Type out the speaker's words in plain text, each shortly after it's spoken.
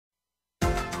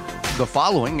The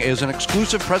following is an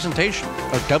exclusive presentation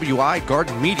of WI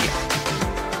Garden Media,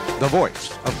 the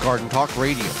voice of Garden Talk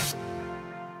Radio.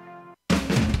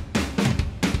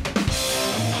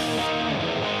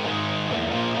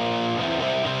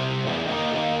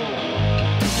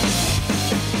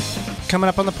 Coming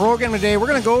up on the program today, we're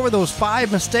going to go over those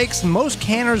 5 mistakes most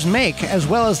canners make, as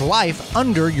well as life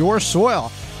under your soil.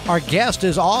 Our guest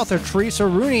is author Theresa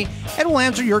Rooney, and we'll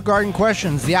answer your garden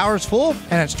questions. The hour's full,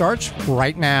 and it starts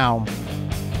right now.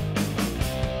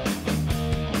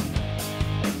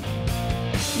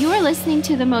 You are listening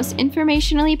to the most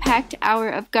informationally packed hour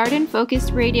of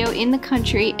garden-focused radio in the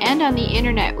country and on the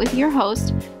internet with your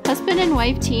host, husband and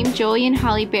wife team Joey and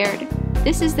Holly Baird.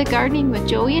 This is the Gardening with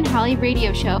Joey and Holly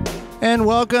radio show. And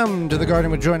welcome to the Gardening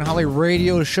with Joey and Holly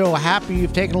radio show. Happy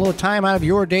you've taken a little time out of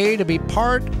your day to be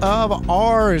part of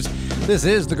ours. This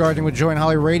is the Gardening with Joey and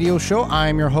Holly radio show.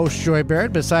 I'm your host, Joy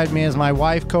Baird. Beside me is my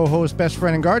wife, co-host, best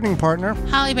friend, and gardening partner,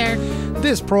 Holly Baird.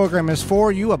 This program is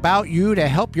for you, about you, to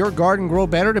help your garden grow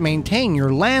better, to maintain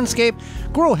your landscape,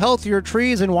 grow healthier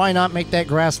trees, and why not make that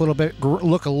grass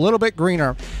look a little bit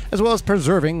greener, as well as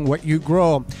preserving what you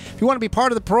grow. If you want to be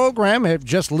part of the program, if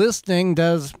just listening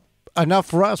does enough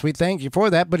for us, we thank you for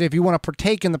that. But if you want to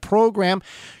partake in the program,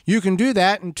 you can do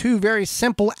that in 2 very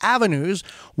simple avenues.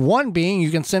 One being, you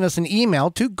can send us an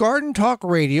email to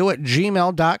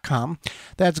gardentalkradio@gmail.com.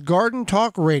 That's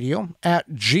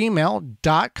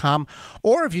gardentalkradio@gmail.com.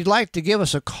 Or if you'd like to give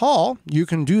us a call, you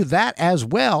can do that as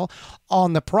well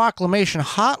on the Proclamation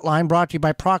Hotline, brought to you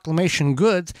by Proclamation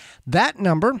Goods. That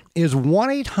number is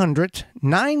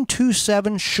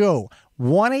 1-800-927-SHOW.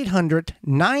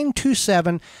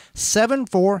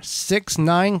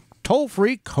 1-800-927-7469,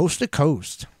 toll-free, coast to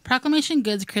coast. Proclamation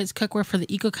Goods creates cookware for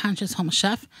the eco-conscious home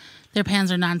chef. Their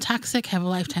pans are non-toxic, have a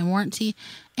lifetime warranty,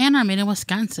 and are made in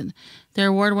Wisconsin. Their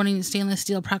award-winning stainless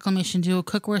steel Proclamation Duo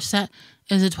cookware set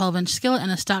is a 12-inch skillet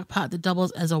and a stock pot that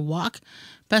doubles as a wok.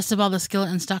 Best of all, the skillet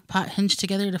and stock pot hinge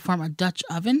together to form a Dutch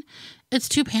oven. It's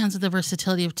 2 pans with the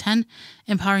versatility of 10,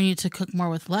 empowering you to cook more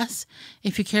with less.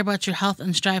 If you care about your health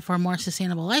and strive for a more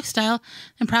sustainable lifestyle,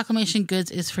 then Proclamation Goods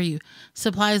is for you.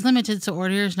 Supply is limited, so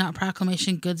order yours now at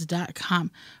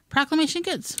proclamationgoods.com. Proclamation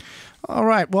Goods. All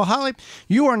right. Well, Holly,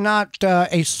 you are not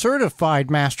a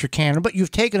certified master canner, but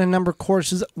you've taken a number of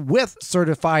courses with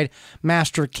certified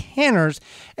master canners,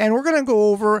 and we're going to go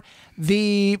over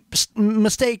the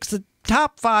mistakes, the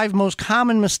top 5 most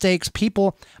common mistakes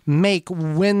people make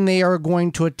when they are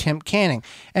going to attempt canning.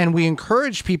 And we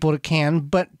encourage people to can,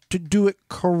 but to do it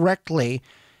correctly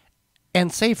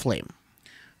and safely.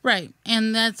 Right.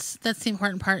 And that's the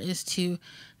important part, is to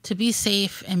be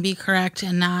safe and be correct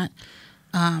and not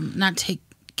take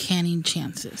canning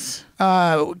chances.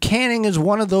 Canning is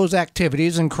one of those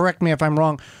activities, and correct me if I'm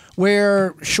wrong,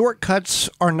 where shortcuts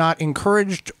are not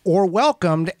encouraged or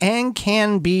welcomed and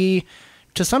can be,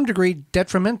 to some degree,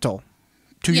 detrimental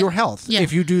to your health. Yeah.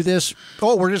 If you do this,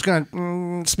 we're just going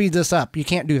to speed this up. You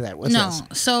can't do that with this. No.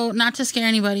 So not to scare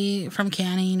anybody from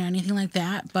canning or anything like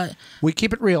that, but we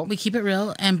keep it real. We keep it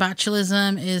real, and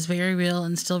botulism is very real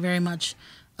and still very much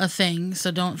a thing.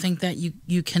 So don't think that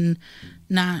you can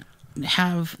not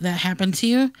have that happen to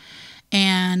you.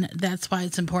 And that's why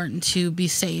it's important to be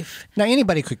safe. Now,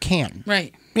 anybody could can.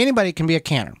 Right. Anybody can be a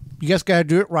canner. You just got to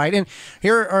do it right. And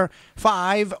here are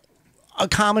 5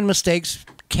 common mistakes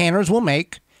canners will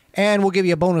make, and we'll give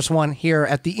you a bonus one here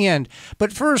at the end.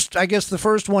 But first, I guess the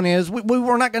first one is,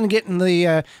 we're not going to get in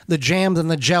the jams and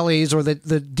the jellies or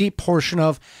the deep portion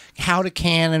of how to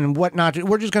can and what not to.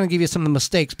 We're just going to give you some of the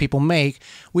mistakes people make.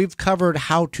 We've covered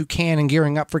how to can and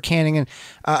gearing up for canning and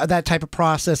that type of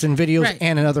process in videos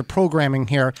and in other programming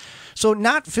here. So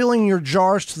not filling your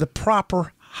jars to the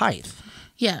proper height.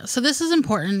 Yeah, so this is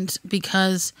important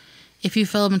because if you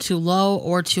fill them too low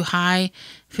or too high,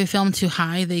 if you fill them too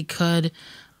high, they could,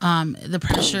 the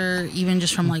pressure, even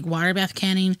just from like water bath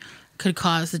canning, could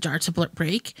cause the jar to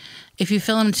break. If you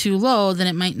fill them too low, then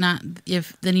it might not,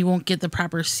 then you won't get the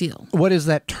proper seal. What is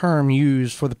that term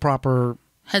used for the proper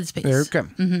headspace? Okay.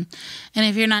 Mm-hmm. And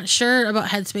if you're not sure about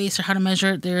headspace or how to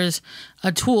measure it, there's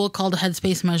a tool called a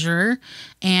headspace measurer,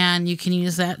 and you can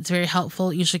use that. It's very helpful.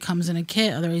 It usually comes in a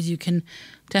kit. Otherwise, you can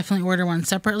definitely order one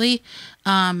separately.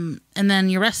 And then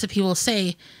your recipe will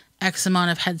say X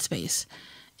amount of headspace.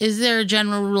 Is there a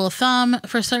general rule of thumb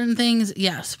for certain things?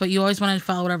 Yes, but you always want to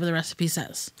follow whatever the recipe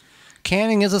says.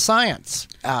 Canning is a science.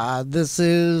 This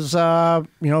is,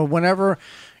 whenever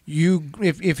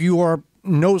if you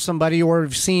know somebody or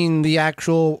have seen the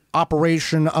actual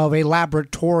operation of a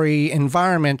laboratory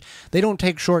environment, they don't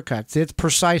take shortcuts. It's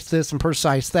precise this and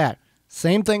precise that.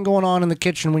 Same thing going on in the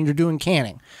kitchen when you're doing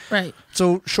canning. Right.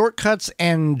 So shortcuts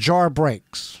and jar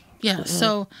breaks. Yeah.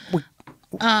 So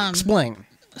Explain.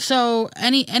 So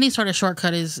any sort of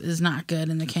shortcut is not good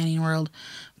in the canning world.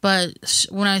 But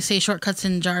when I say shortcuts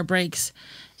in jar breaks,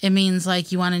 it means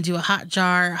like you want to do a hot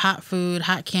jar, hot food,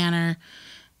 hot canner.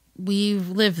 We've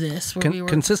lived this. Where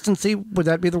Consistency, would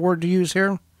that be the word to use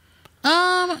here?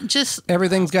 Just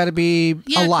everything's got to be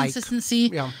alike.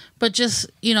 Consistency. Yeah. But just,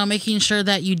 making sure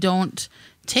that you don't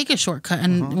take a shortcut.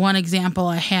 And one example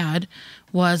I had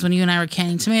was when you and I were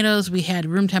canning tomatoes, we had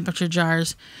room temperature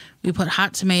jars. We put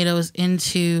hot tomatoes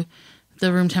into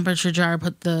the room temperature jar,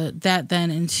 put that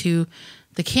then into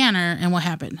the canner, and what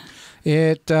happened?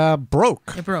 It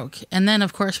broke. It broke. And then,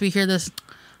 of course, we hear this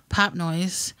pop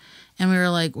noise, and we were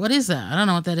like, what is that? I don't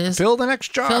know what that is. Fill the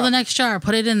next jar. Fill the next jar.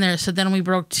 Put it in there. So then we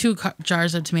broke 2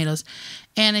 jars of tomatoes.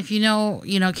 And if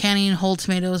canning whole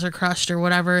tomatoes or crushed or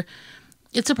whatever,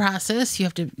 it's a process. You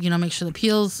have to, make sure the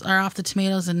peels are off the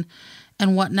tomatoes and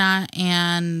whatnot.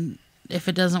 And if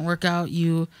it doesn't work out,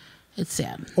 it's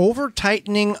sad. Over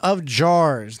tightening of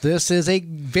jars. This is a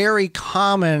very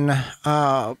common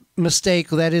mistake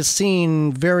that is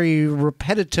seen very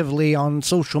repetitively on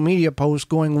social media posts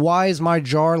going, why does my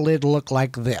jar lid look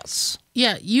like this?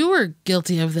 Yeah, you were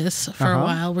guilty of this for a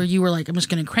while where you were like, I'm just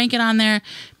going to crank it on there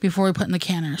before we put in the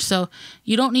canner. So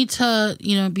you don't need to,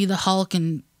 be the Hulk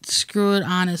and screw it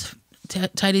on as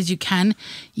tight as you can.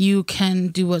 You can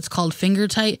do what's called finger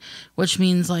tight, which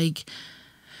means like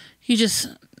you just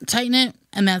tighten it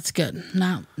and that's good.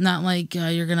 Not like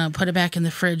you're going to put it back in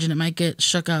the fridge and it might get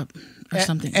shook up or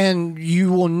something. And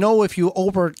you will know if you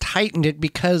over tightened it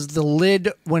because the lid,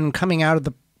 when coming out of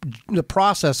the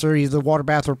processor, either water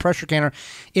bath or pressure canner,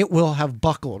 it will have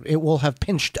buckled. It will have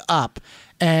pinched up,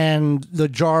 and the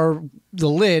jar, the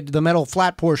lid, the metal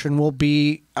flat portion will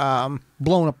be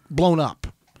blown up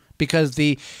because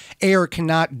the air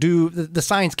cannot do, the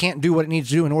science can't do what it needs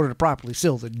to do in order to properly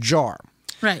seal the jar.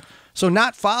 Right. So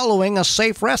not following a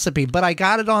safe recipe, but I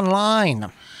got it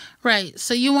online. Right.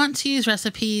 So you want to use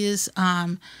recipes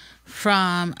from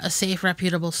a safe,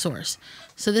 reputable source.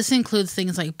 So this includes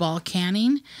things like bulk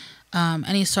canning,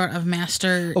 any sort of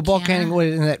master bulk canning, what,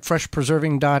 in that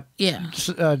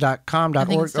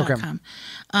freshpreserving.com.org? Okay.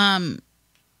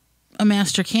 A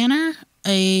master canner,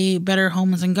 a Better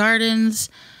Homes and Gardens,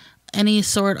 any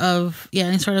sort of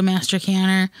master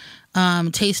canner.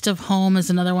 Taste of Home is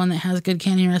another one that has good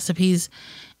canning recipes.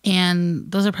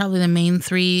 And those are probably the main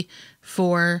 3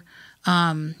 for...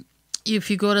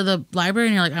 if you go to the library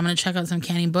and you're like, I'm going to check out some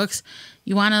canning books,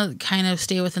 you want to kind of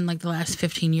stay within like the last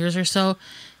 15 years or so.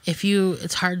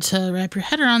 It's hard to wrap your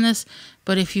head around this,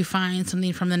 but if you find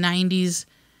something from the 90s,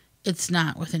 it's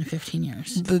not within 15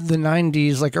 years. The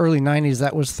 90s, like early 90s,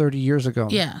 that was 30 years ago.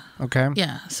 Yeah. Okay.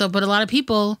 Yeah. So, but a lot of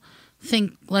people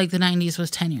think like the 90s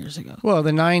was 10 years ago. Well, the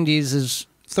 90s is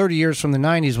 30 years from the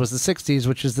 90s was the 60s,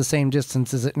 which is the same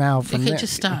distance as it now from there.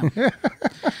 Just stop.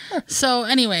 So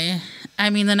anyway,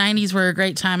 I mean, the 90s were a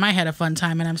great time. I had a fun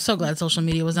time, and I'm so glad social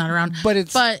media was not around. But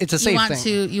it's a safe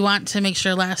thing. You want to make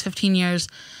sure last 15 years.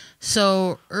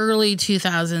 So early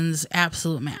 2000s,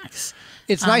 absolute max.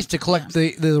 It's nice to collect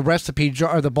the recipe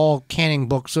jar, the bulk canning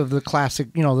books of the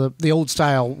classic, the old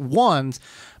style ones,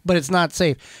 but it's not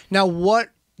safe. Now, what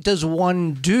does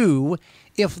one do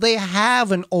if they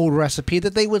have an old recipe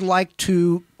that they would like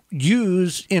to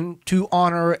use to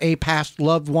honor a past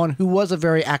loved one who was a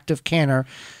very active canner?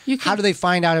 How do they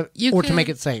find out to make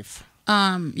it safe?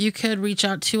 You could reach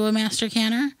out to a master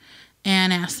canner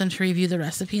and ask them to review the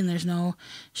recipe, and there's no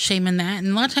shame in that. And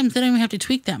a lot of times they don't even have to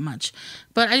tweak that much.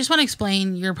 But I just want to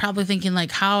explain, you're probably thinking,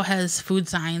 like, how has food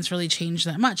science really changed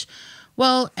that much?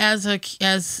 Well, as a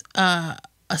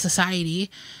society,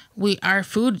 our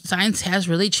food science has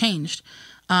really changed.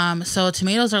 So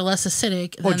tomatoes are less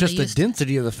acidic than just the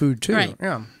density of the food, too. Right.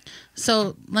 Yeah.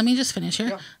 So let me just finish here.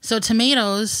 Yeah. So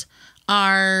tomatoes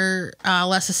are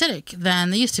less acidic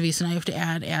than they used to be. So now you have to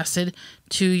add acid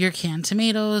to your canned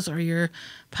tomatoes or your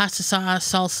pasta sauce,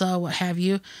 salsa, what have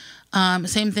you.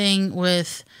 Same thing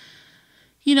with,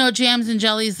 jams and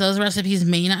jellies. Those recipes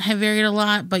may not have varied a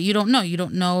lot, but you don't know. You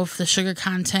don't know if the sugar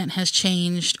content has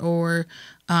changed or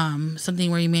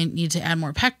something where you may need to add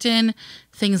more pectin,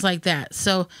 things like that.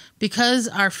 So because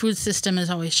our food system is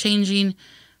always changing,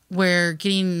 we're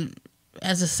getting,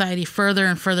 as a society, further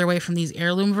and further away from these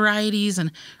heirloom varieties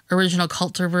and original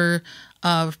cultivar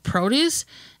of produce.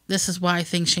 This is why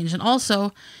things change. And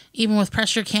also, even with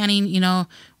pressure canning,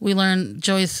 we learned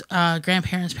Joey's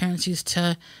parents used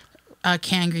to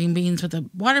can green beans with a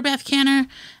water bath canner,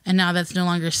 and now that's no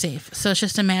longer safe. So it's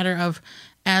just a matter of,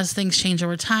 as things change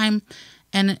over time,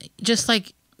 and just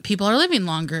like people are living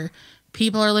longer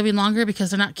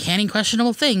because they're not canning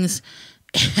questionable things.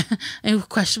 and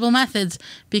questionable methods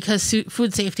because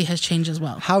food safety has changed as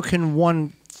well. How can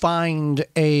one find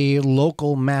a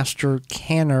local master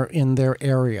canner in their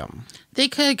area? They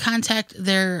could contact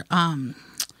their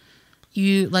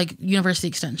University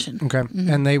Extension. Okay.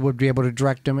 And they would be able to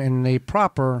direct them in a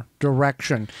proper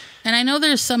direction. And I know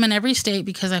there's some in every state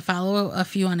because I follow a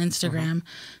few on Instagram,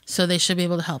 so they should be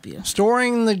able to help you.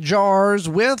 Storing the jars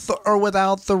with or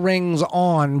without the rings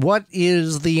on, what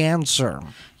is the answer?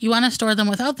 You want to store them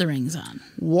without the rings on.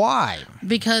 Why?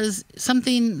 Because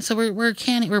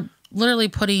we're literally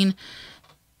putting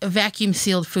vacuum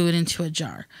sealed food into a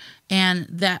jar, and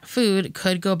that food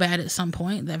could go bad at some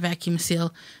point. That vacuum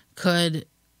seal could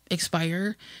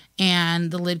expire and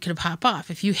the lid could pop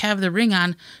off. If you have the ring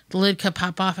on, the lid could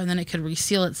pop off and then it could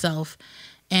reseal itself,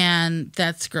 and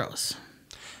that's gross.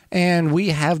 And we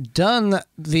have done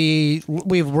we've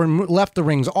left the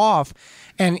rings off,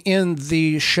 and in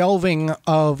the shelving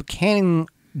of canning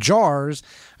jars,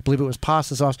 I believe it was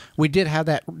pasta sauce, we did have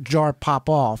that jar pop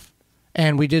off,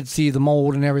 and we did see the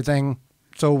mold and everything,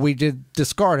 so we did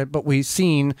discard it, but we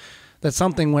seen that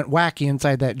something went wacky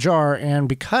inside that jar, and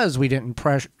because we didn't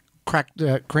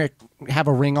have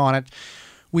a ring on it,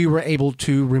 we were able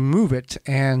to remove it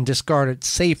and discard it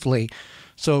safely.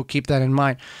 So keep that in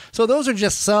mind. So those are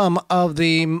just some of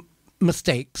the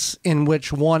mistakes in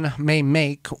which one may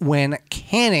make when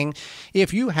canning.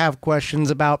 If you have questions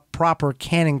about proper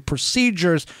canning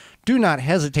procedures, do not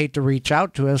hesitate to reach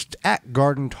out to us at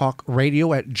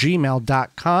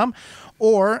gardentalkradio@gmail.com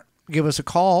or give us a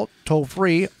call toll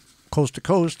free coast to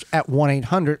coast at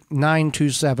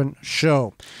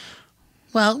 1-800-927-SHOW.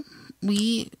 Well,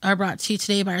 we are brought to you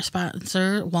today by our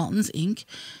sponsor, Walton's Inc.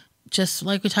 Just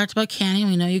like we talked about canning,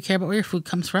 we know you care about where your food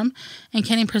comes from, and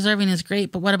canning preserving is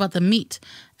great, but what about the meat?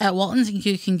 At Walton's Inc.,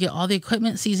 you can get all the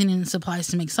equipment, seasoning, and supplies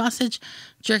to make sausage,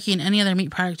 jerky, and any other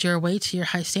meat product your way to your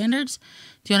high standards.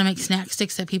 Do you want to make snack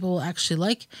sticks that people will actually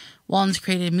like? Walton's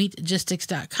created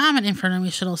meatgistics.com, an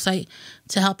informational site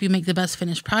to help you make the best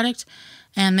finished product.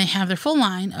 And they have their full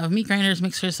line of meat grinders,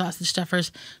 mixers, sausage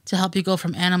stuffers to help you go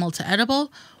from animal to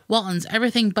edible. Walton's,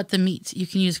 everything but the meat. You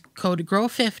can use code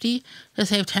GROW50 to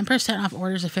save 10% off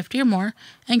orders of 50 or more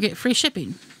and get free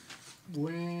shipping.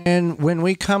 When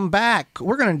we come back,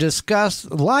 we're going to discuss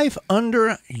life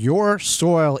under your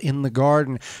soil in the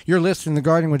garden. You're listening to The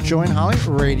Garden with Joey and Holly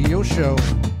radio show.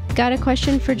 Got a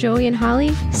question for Joey and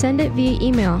Holly? Send it via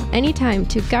email anytime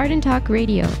to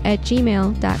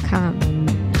gardentalkradio@gmail.com.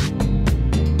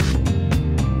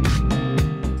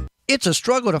 It's a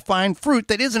struggle to find fruit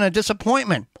that isn't a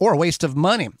disappointment or a waste of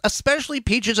money, especially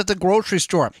peaches at the grocery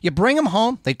store. You bring them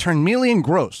home, they turn mealy and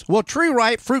gross. Well, Tree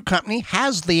Ripe Fruit Company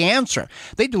has the answer.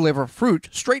 They deliver fruit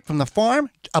straight from the farm,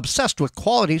 obsessed with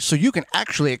quality, so you can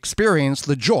actually experience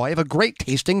the joy of a great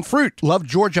tasting fruit. Love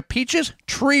Georgia peaches?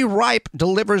 Tree Ripe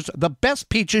delivers the best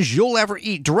peaches you'll ever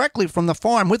eat directly from the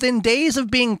farm within days of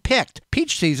being picked.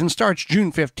 Peach season starts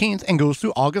June 15th and goes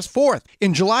through August 4th.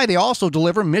 In July, they also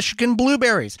deliver Michigan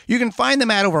blueberries. You can find them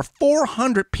at over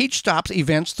 400 Peach Stops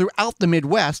events throughout the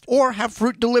Midwest, or have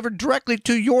fruit delivered directly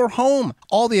to your home.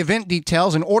 All the event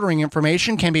details and ordering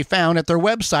information can be found at their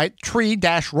website,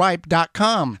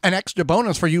 tree-ripe.com. An extra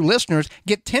bonus for you listeners,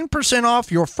 get 10%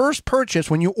 off your first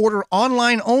purchase when you order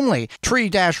online only,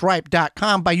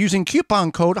 tree-ripe.com, by using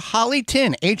coupon code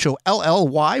HOLLY10,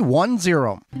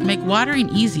 HOLLY10. Make watering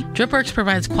easy. DripWorks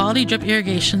provides quality drip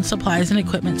irrigation supplies and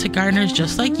equipment to gardeners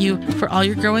just like you for all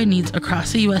your growing needs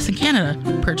across the U.S. and Canada.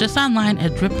 Purchase online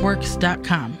at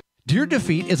dripworks.com. Deer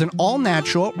Defeat is an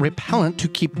all-natural repellent to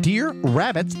keep deer,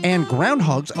 rabbits, and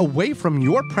groundhogs away from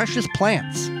your precious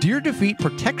plants. Deer Defeat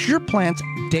protects your plants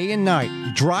day and night,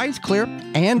 dries clear,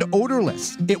 and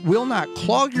odorless. It will not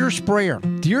clog your sprayer.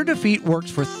 Deer Defeat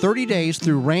works for 30 days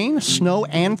through rain, snow,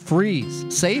 and freeze.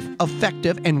 Safe,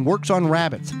 effective, and works on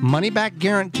rabbits. Money-back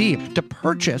guarantee. To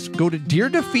purchase, go to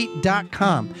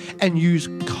deerdefeat.com and use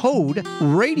code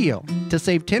RADIO to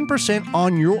save 10%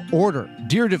 on your order.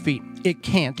 Deer Defeat. It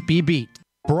can't be beat.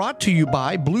 Brought to you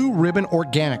by Blue Ribbon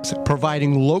Organics,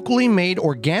 providing locally made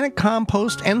organic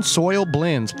compost and soil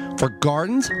blends for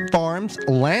gardens, farms,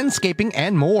 landscaping,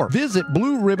 and more. Visit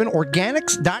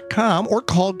BlueRibbonOrganics.com or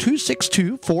call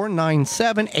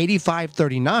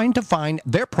 262-497-8539 to find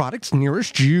their products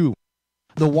nearest you.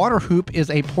 The Water Hoop is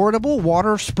a portable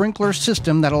water sprinkler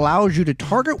system that allows you to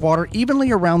target water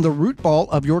evenly around the root ball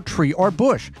of your tree or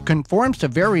bush. Conforms to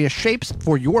various shapes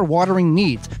for your watering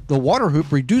needs. The Water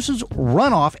Hoop reduces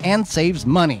runoff and saves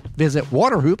money. Visit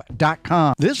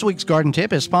waterhoop.com. This week's garden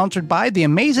tip is sponsored by the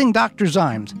amazing Dr.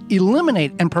 Zymes.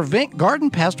 Eliminate and prevent garden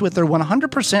pests with their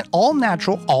 100%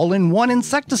 all-natural, all-in-one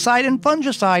insecticide and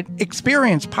fungicide.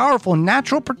 Experience powerful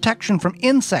natural protection from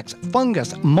insects,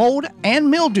 fungus, mold, and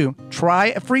mildew. Try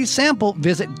a free sample.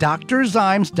 Visit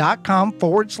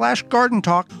drzymes.com/garden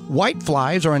talk.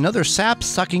 Whiteflies are another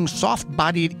sap-sucking,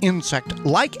 soft-bodied insect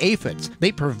like aphids.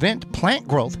 They prevent plant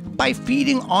growth by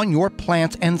feeding on your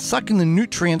plants and sucking the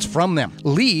nutrients from them.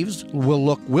 Leaves will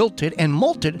look wilted and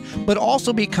molted, but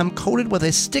also become coated with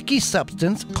a sticky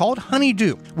substance called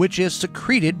honeydew, which is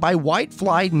secreted by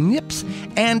whitefly nymphs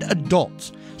and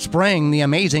adults. Spraying the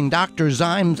amazing Dr.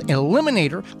 Zymes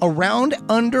Eliminator around,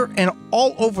 under, and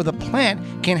all over the plant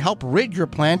can help rid your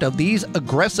plant of these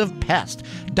aggressive pests.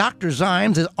 Dr.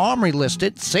 Zymes is OMRI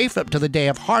listed, safe up to the day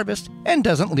of harvest, and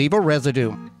doesn't leave a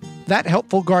residue. That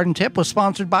helpful garden tip was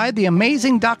sponsored by the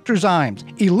amazing Dr. Zymes.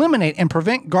 Eliminate and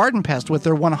prevent garden pests with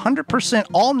their 100%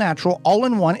 all-natural,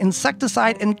 all-in-one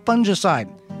insecticide and fungicide.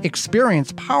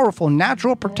 Experience powerful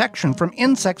natural protection from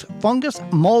insects, fungus,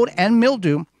 mold, and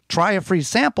mildew. Try a free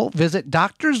sample. Visit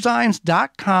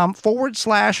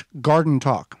drzymes.com/garden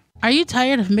talk. Are you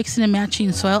tired of mixing and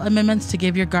matching soil amendments to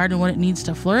give your garden what it needs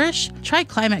to flourish? Try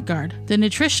Climate Guard, the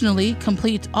nutritionally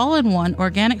complete all-in-one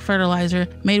organic fertilizer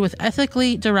made with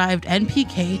ethically derived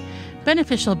NPK,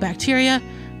 beneficial bacteria,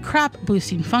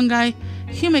 crop-boosting fungi,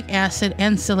 humic acid,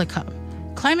 and silica.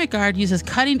 Climate Guard uses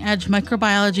cutting-edge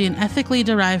microbiology and ethically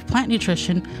derived plant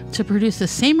nutrition to produce the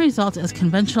same results as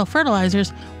conventional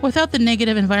fertilizers without the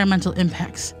negative environmental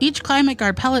impacts. Each Climate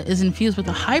Guard pellet is infused with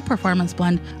a high-performance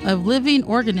blend of living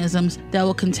organisms that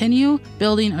will continue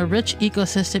building a rich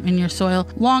ecosystem in your soil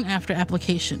long after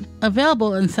application.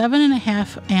 Available in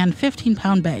 7.5 and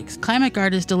 15-pound bags, Climate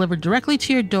Guard is delivered directly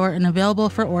to your door and available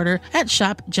for order at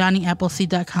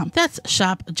shopjohnnyAppleseed.com. That's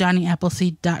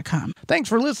shopjohnnyAppleseed.com. Thanks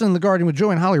for listening to the Garden with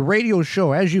Joe and Holly radio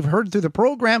show. As you've heard through the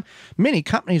program, many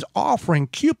companies offering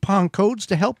coupon codes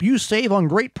to help you save on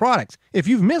great products. If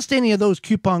you've missed any of those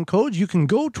coupon codes, you can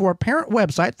go to our parent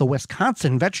website, the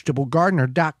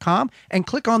WisconsinVegetableGardener.com, and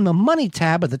click on the Money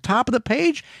tab at the top of the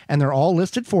page, and they're all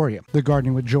listed for you. The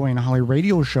Gardening with Joey and Holly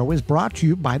radio show is brought to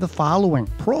you by the following: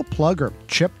 Pro Plugger,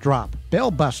 Chip Drop,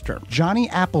 Bellbuster, Johnny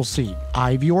Appleseed,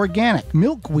 Ivy Organic,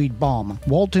 Milkweed Balm,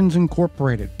 Walton's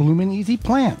Incorporated, Bloomin' Easy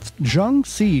Plants, Jung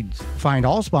Seeds. Find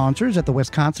all sponsors at the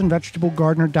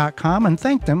WisconsinVegetableGardener.com and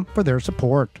thank them for their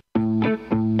support.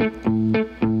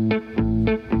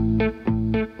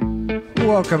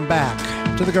 Welcome back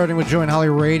to the Gardening with Joe and Holly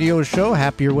radio show.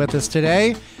 Happy you're with us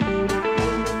today.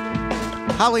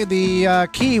 Holly,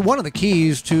 one of the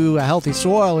keys to a healthy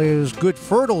soil is good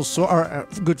fertile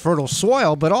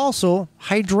soil, but also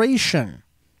hydration.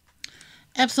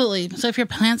 Absolutely. So if your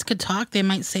plants could talk, they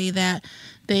might say that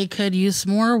they could use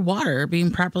more water,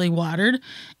 being properly watered,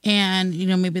 and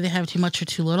maybe they have too much or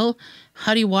too little.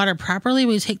 How do you water properly?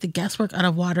 We take the guesswork out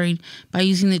of watering by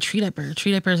using the tree diaper.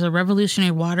 Tree diaper is a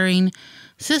revolutionary watering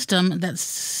system that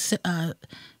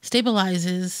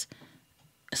stabilizes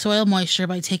soil moisture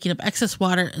by taking up excess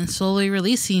water and slowly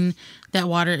releasing that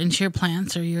water into your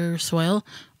plants or your soil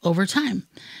over time.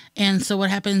 And so what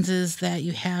happens is that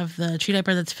you have the tree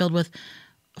diaper that's filled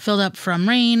up from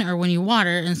rain or when you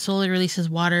water, and slowly releases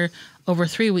water over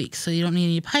 3 weeks. So you don't need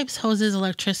any pipes, hoses,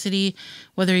 electricity.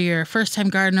 Whether you're a first-time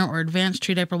gardener or advanced,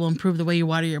 tree diaper will improve the way you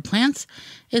water your plants.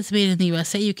 It's made in the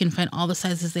USA. You can find all the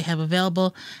sizes they have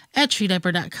available at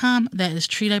treediaper.com. That is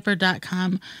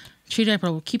treediaper.com. Tree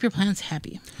diaper will keep your plants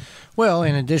happy. Well,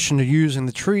 in addition to using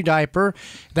the tree diaper,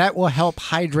 that will help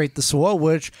hydrate the soil,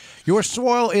 which your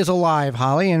soil is alive,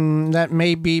 Holly, and that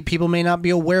people may not be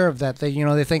aware of that. They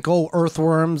think,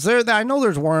 earthworms. I know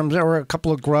there's worms or a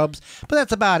couple of grubs, but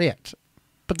that's about it.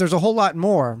 But there's a whole lot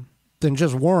more than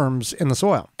just worms in the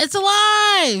soil. It's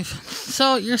alive!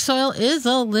 So your soil is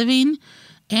a living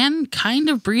and kind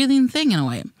of breathing thing in a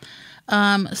way.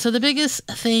 So the biggest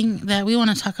thing that we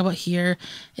want to talk about here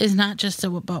is not just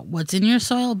about what's in your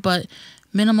soil, but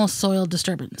minimal soil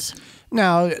disturbance.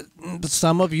 Now,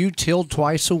 some of you till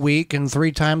twice a week and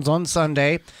 3 times on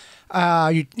Sunday.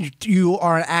 You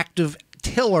are an active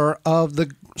tiller of the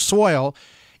soil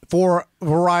for a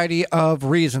variety of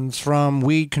reasons, from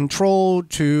weed control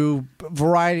to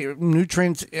variety of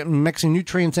nutrients, mixing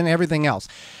nutrients and everything else.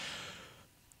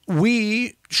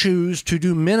 We choose to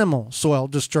do minimal soil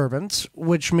disturbance,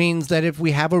 which means that if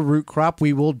we have a root crop,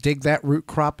 we will dig that root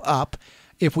crop up.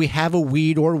 If we have a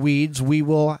weed or weeds, we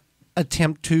will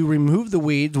attempt to remove the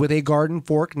weeds with a garden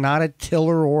fork, not a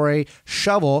tiller or a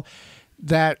shovel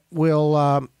that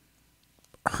will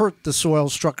hurt the soil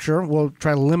structure. We'll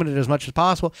try to limit it as much as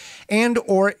possible. And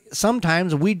or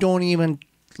sometimes we don't even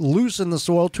loosen the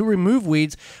soil to remove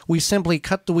weeds. We simply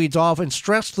cut the weeds off and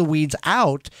stress the weeds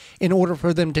out in order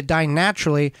for them to die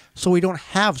naturally so we don't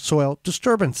have soil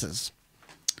disturbances.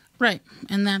 Right.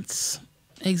 And that's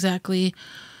exactly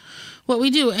what we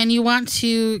do. And you want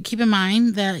to keep in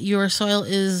mind that your soil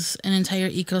is an entire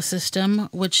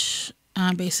ecosystem, which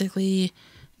basically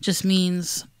just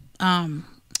means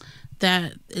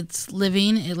that it's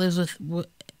living. It lives with,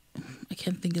 I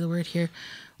can't think of the word here,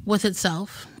 with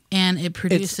itself. And it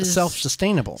produces... It's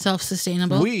self-sustainable.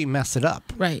 Self-sustainable. We mess it up.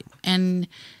 Right. And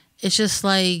it's just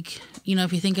like,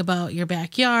 if you think about your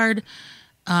backyard,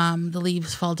 the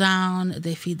leaves fall down,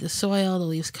 they feed the soil, the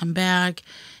leaves come back,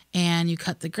 and you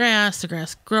cut the grass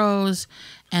grows,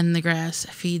 and the grass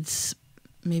feeds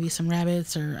maybe some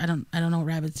rabbits, or I don't know what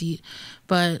rabbits eat,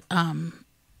 but and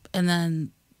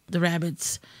then the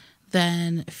rabbits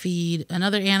then feed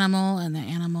another animal, and the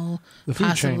animal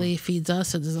possibly feeds us.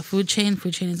 So there's a food chain.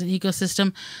 Food chain is an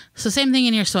ecosystem. So same thing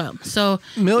in your soil. So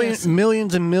millions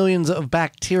and millions of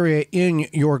bacteria in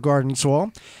your garden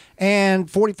soil, and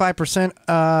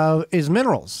 45% is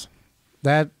minerals.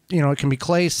 That, it can be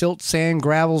clay, silt, sand,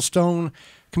 gravel, stone.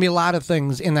 It can be a lot of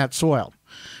things in that soil.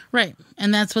 Right.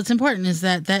 And that's what's important, is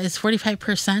that is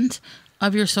 45%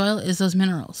 of your soil is those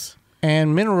minerals.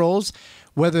 And minerals,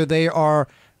 whether they are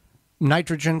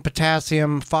nitrogen,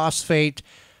 potassium, phosphate,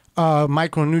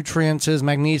 micronutrients,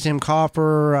 magnesium,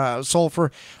 copper,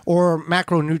 sulfur, or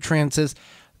macronutrients,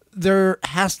 there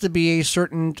has to be a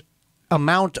certain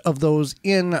amount of those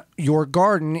in your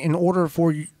garden in order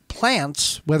for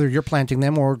plants, whether you're planting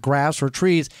them or grass or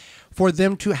trees, for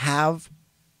them to have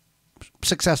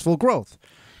successful growth.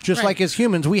 Just like as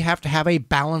humans, we have to have a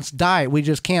balanced diet. We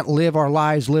just can't live our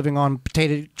lives living on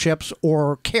potato chips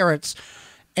or carrots,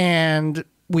 and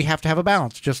we have to have a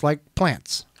balance, just like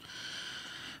plants.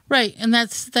 Right, and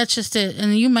that's just it.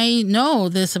 And you may know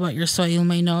this about your soil. You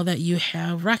may know that you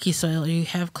have rocky soil, or you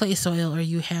have clay soil, or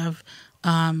you have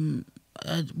 1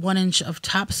 inch of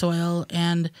topsoil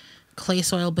and clay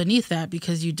soil beneath that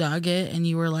because you dug it and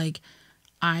you were like,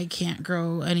 I can't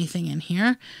grow anything in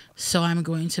here, so I'm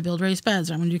going to build raised beds,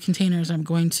 or I'm going to do containers, or I'm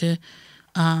going to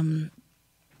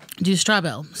do straw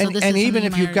bale. So and even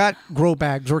if you've got grow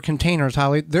bags or containers,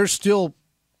 Holly, there's still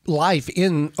life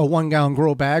in a 1 gallon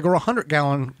grow bag or a 100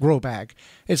 gallon grow bag.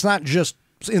 It's not just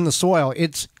in the soil.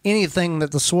 It's anything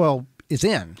that the soil is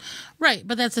in. Right.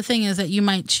 But that's the thing, is that you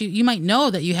might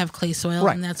know that you have clay soil,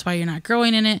 and that's why you're not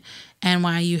growing in it, and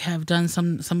why you have done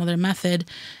some other method.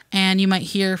 And you might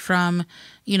hear from,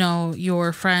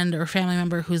 your friend or family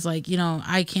member who's like,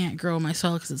 I can't grow my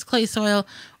soil because it's clay soil,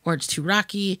 or it's too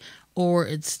rocky, or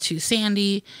it's too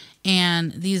sandy.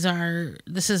 And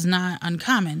this is not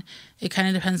uncommon. It kind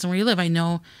of depends on where you live. I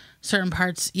know certain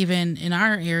parts, even in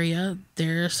our area,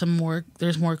 there's more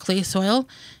clay soil,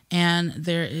 and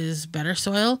there is better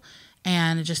soil,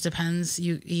 and it just depends,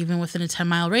 even within a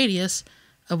 10-mile radius,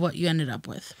 of what you ended up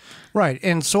with. Right,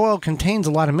 and soil contains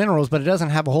a lot of minerals, but it doesn't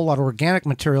have a whole lot of organic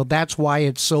material. That's why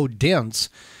it's so dense,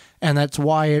 and that's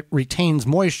why it retains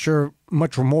moisture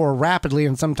much more rapidly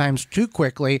and sometimes too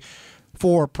quickly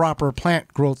for proper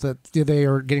plant growth, that they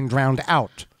are getting drowned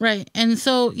out. Right. And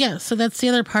so, so that's the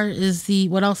other part, is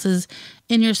what else is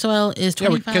in your soil is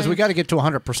 25. Because we got to get to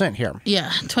 100% here. Yeah.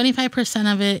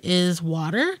 25% of it is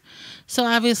water. So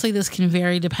obviously this can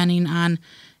vary depending on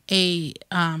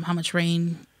how much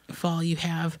rainfall you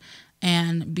have,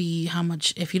 and B, how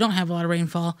much, if you don't have a lot of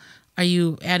rainfall, are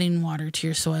you adding water to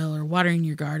your soil, or watering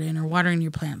your garden, or watering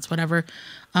your plants, whatever.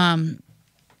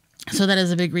 So that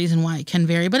is a big reason why it can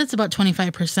vary, but it's about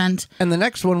 25%. And the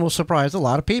next one will surprise a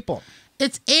lot of people.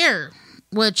 It's air,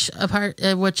 which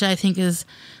I think is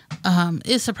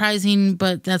surprising,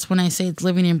 but that's when I say it's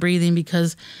living and breathing,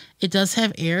 because it does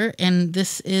have air, and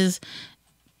this is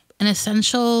an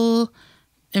essential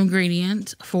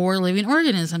ingredient for living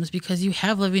organisms, because you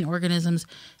have living organisms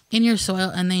in your soil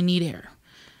and they need air.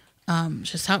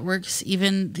 Just how it works.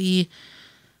 Even the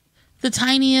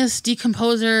tiniest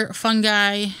decomposer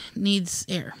fungi needs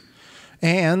air.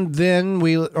 And then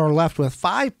we are left with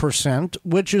 5%,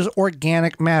 which is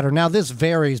organic matter. Now, this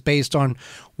varies based on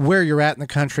where you're at in the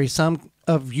country. Some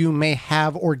of you may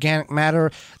have organic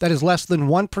matter that is less than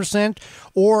 1%,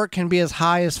 or can be as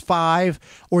high as 5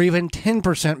 or even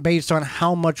 10% based on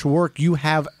how much work you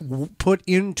have put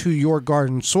into your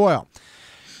garden soil.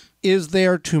 Is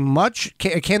there too much?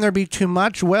 Can there be too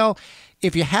much? Well,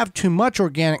 if you have too much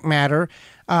organic matter,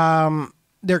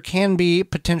 there can be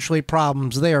potentially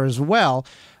problems there as well,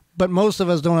 but most of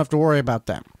us don't have to worry about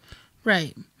them.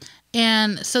 Right.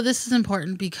 And so this is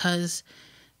important because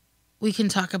we can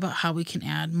talk about how we can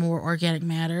add more organic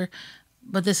matter,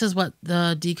 but this is what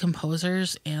the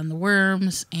decomposers and the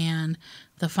worms and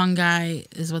the fungi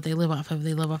is what they live off of.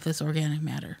 They live off this organic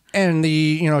matter. And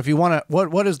if you want to,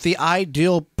 what is the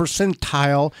ideal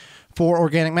percentile for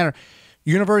organic matter?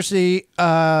 The University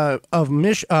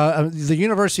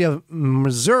of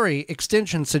Missouri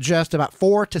Extension suggests about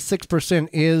 4 to 6%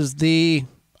 is the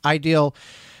ideal.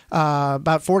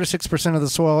 About 4 to 6% of the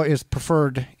soil is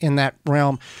preferred in that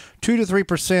realm. 2 to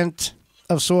 3%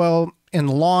 of soil in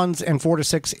lawns and 4 to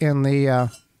 6 in the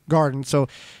garden. So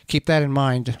keep that in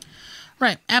mind.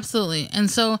 Right, absolutely. And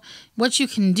so what you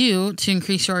can do to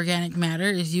increase your organic matter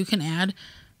is you can add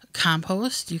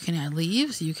compost, you can add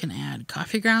leaves, you can add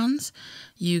coffee grounds,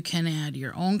 you can add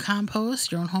your own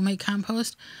compost, your own homemade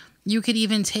compost. You could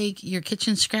even take your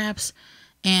kitchen scraps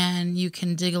and you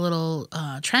can dig a little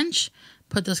trench,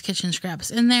 put those kitchen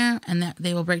scraps in there, and that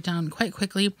they will break down quite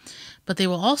quickly, but they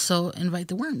will also invite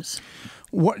the worms.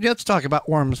 Let's talk about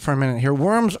worms for a minute here.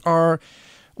 Worms are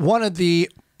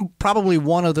probably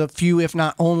one of the few, if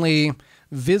not only,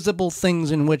 visible things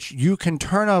in which you can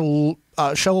turn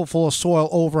a shovel full of soil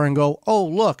over and go, oh,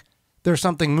 look, there's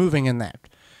something moving in that.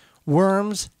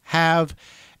 Worms have,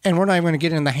 and we're not even going to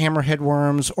get into the hammerhead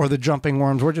worms or the jumping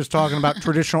worms. We're just talking about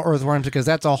traditional earthworms because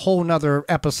that's a whole nother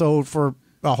episode for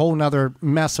a whole nother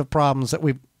mess of problems that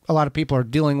a lot of people are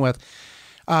dealing with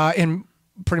in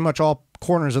pretty much all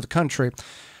corners of the country.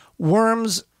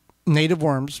 Worms, native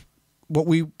worms, what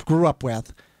we grew up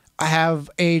with, have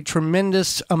a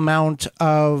tremendous amount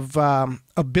of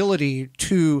ability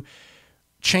to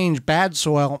change bad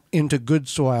soil into good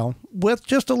soil with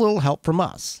just a little help from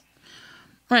us.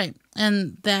 Right.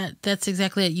 And that's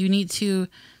exactly it. You need to,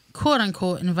 quote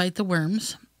unquote, invite the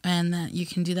worms, and that you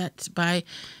can do that by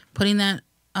putting that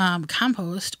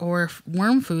compost or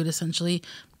worm food essentially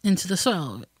into the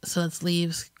soil. So that's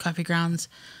leaves, coffee grounds,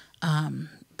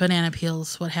 banana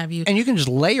peels, what have you. And you can just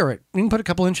layer it. You can put a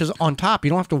couple inches on top. You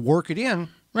don't have to work it in.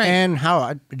 Right. And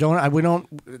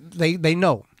they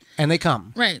know, and they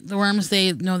come. Right. The worms,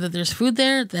 they know that there's food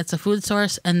there. That's a food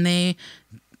source, and they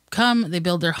come, they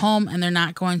build their home, and they're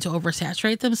not going to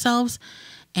oversaturate themselves.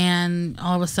 And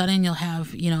all of a sudden you'll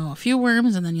have, a few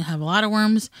worms, and then you'll have a lot of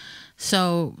worms.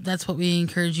 So that's what we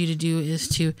encourage you to do, is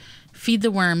to feed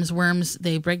the worms. Worms,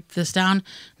 they break this down.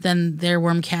 Then their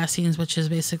worm castings, which is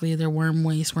basically their worm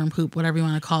waste, worm poop, whatever you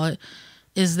want to call it,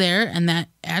 is there. And that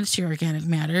adds to your organic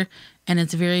matter. And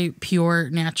it's very pure,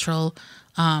 natural.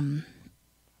 I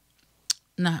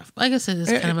guess it is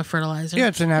kind of a fertilizer. Yeah,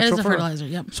 it's a natural fertilizer.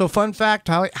 Yep. So fun fact,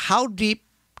 Holly, how deep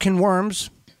can worms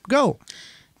go?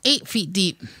 8 feet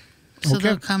deep. So Okay.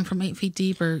 they'll come from 8 feet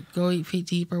deep or go 8 feet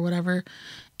deep or whatever.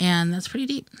 And that's pretty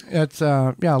deep. It's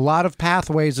a lot of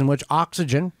pathways in which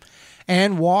oxygen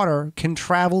and water can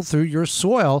travel through your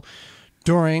soil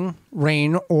during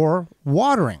rain or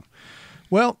watering.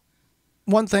 Well,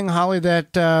 one thing, Holly,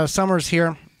 that summer's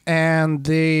here, and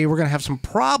we're going to have some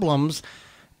problems,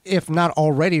 if not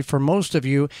already for most of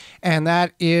you, and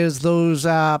that is those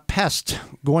pests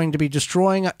going to be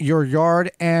destroying your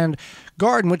yard and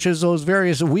garden, which is those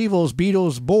various weevils,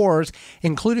 beetles, borers,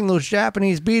 including those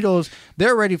Japanese beetles.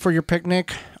 They're ready for your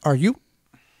picnic. Are you?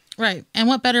 Right. And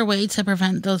what better way to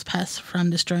prevent those pests from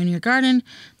destroying your garden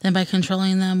than by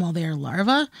controlling them while they are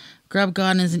larvae? Grub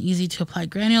Gone is an easy-to-apply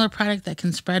granular product that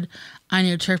can spread on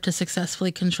your turf to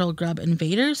successfully control grub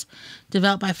invaders.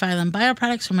 Developed by Phylum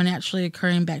Bioproducts from a naturally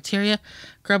occurring bacteria,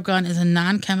 Grub Gone is a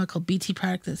non-chemical BT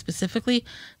product that specifically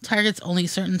targets only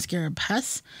certain scarab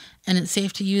pests, and it's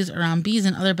safe to use around bees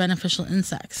and other beneficial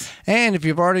insects. And if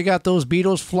you've already got those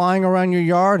beetles flying around your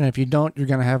yard, and if you don't, you're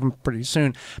going to have them pretty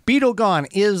soon, Beetle Gone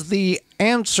is the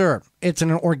answer. It's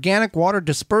an organic water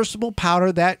dispersible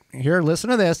powder that, here, listen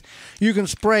to this, you can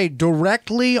spray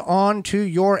directly onto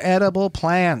your edible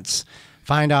plants.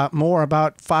 Find out more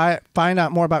about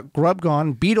Grub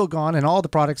Gone, Beetle Gone, and all the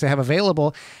products they have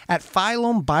available at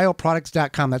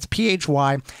phyllombioproducts.com. That's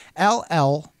PHYLLOM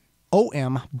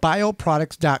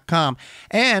bioproducts.com.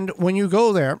 And when you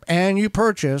go there and you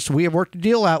purchase, we have worked a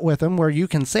deal out with them where you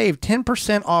can save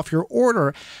 10% off your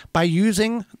order by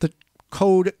using the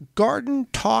code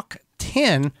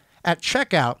GardenTalk10 at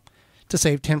checkout to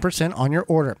save 10% on your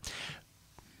order.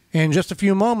 In just a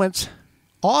few moments,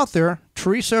 author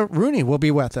Theresa Rooney will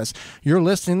be with us. You're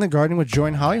listening to the Gardening with Joy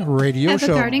and Holly radio Have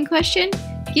show. a gardening question?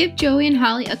 Give Joey and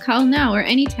Holly a call now or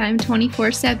anytime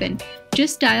 24/7.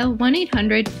 Just dial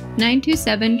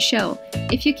 1-800-927-SHOW.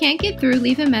 If you can't get through,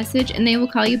 leave a message and they will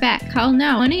call you back. Call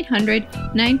now,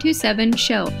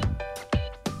 1-800-927-SHOW.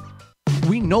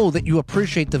 We know that you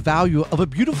appreciate the value of a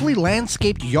beautifully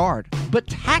landscaped yard, but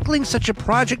tackling such a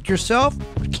project yourself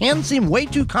can seem way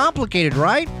too complicated,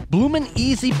 right? Bloomin'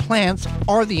 Easy Plants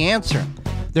are the answer.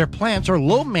 Their plants are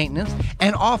low maintenance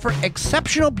and offer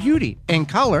exceptional beauty and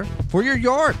color for your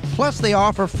yard. Plus, they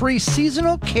offer free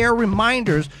seasonal care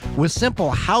reminders with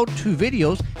simple how-to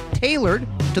videos tailored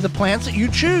to the plants that you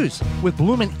choose. With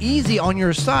Bloomin' Easy on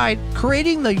your side,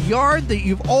 creating the yard that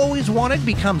you've always wanted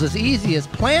becomes as easy as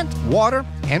plant, water,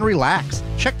 and relax.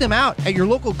 Check them out at your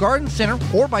local garden center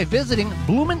or by visiting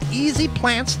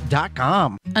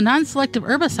bloomineasyplants.com. A non-selective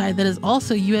herbicide that is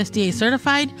also USDA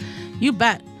certified? You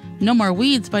bet. No More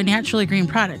Weeds by Naturally Green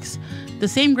Products. The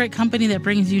same great company that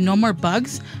brings you no more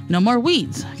bugs, no more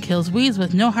weeds. Kills weeds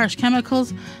with no harsh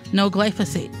chemicals, no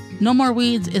glyphosate. No More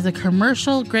Weeds is a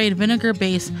commercial-grade vinegar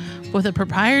base with a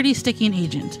proprietary sticking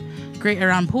agent. Great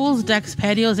around pools, decks,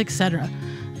 patios, etc.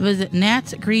 Visit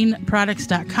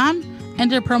natgreenproducts.com,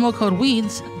 enter promo code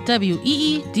WEEDS,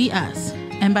 WEEDS,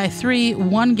 and buy 3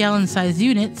 1-gallon size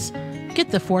units.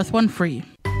 Get the 4th one free.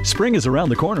 Spring is around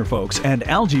the corner, folks, and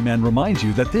Algae Men reminds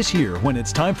you that this year, when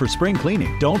it's time for spring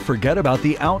cleaning, don't forget about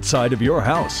the outside of your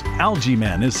house. Algae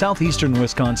Men is southeastern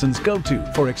Wisconsin's go-to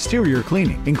for exterior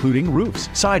cleaning, including roofs,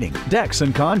 siding, decks,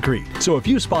 and concrete. So if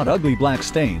you spot ugly black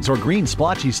stains or green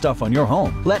splotchy stuff on your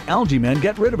home, let Algae Men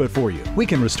get rid of it for you. We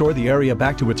can restore the area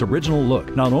back to its original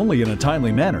look, not only in a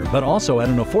timely manner, but also at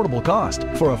an affordable cost.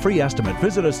 For a free estimate,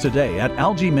 visit us today at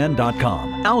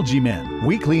algaemen.com. Algae Men,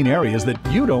 we clean areas that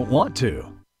you don't want to.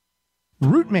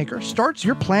 Rootmaker starts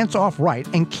your plants off right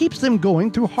and keeps them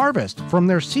going through harvest. From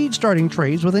their seed starting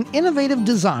trays with an innovative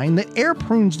design that air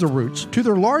prunes the roots to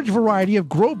their large variety of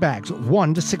grow bags,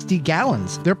 1 to 60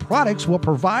 gallons. Their products will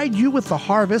provide you with the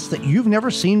harvest that you've never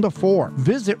seen before.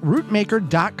 Visit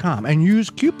rootmaker.com and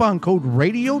use coupon code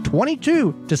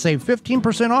RADIO22 to save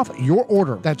 15% off your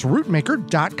order. That's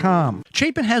rootmaker.com.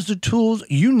 Chapin has the tools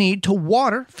you need to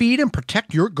water, feed, and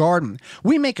protect your garden.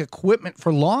 We make equipment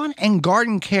for lawn and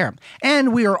garden care,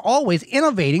 and we are always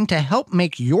innovating to help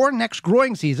make your next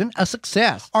growing season a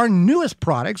success. Our newest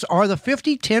products are the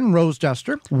 5010 Rose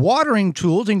Duster, watering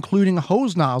tools including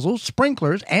hose nozzles,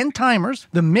 sprinklers, and timers,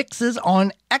 the Mixes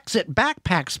on Exit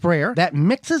Backpack Sprayer that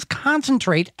mixes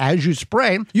concentrate as you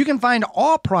spray. You can find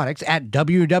all products at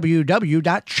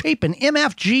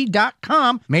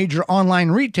www.chapinmfg.com, major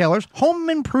online retailers, home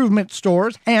improvement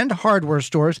stores, and hardware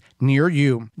stores near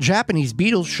you. Japanese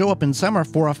beetles show up in summer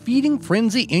for a feeding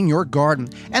frenzy in your garden,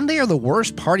 and they are the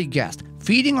worst party guest,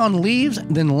 feeding on leaves,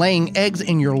 then laying eggs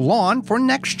in your lawn for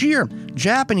next year.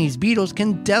 Japanese beetles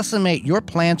can decimate your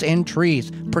plants and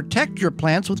trees. Protect your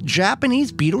plants with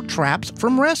Japanese beetle traps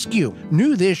from Rescue.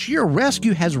 New this year,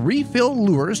 Rescue has refill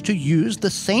lures to use the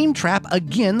same trap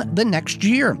again the next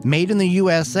year. Made in the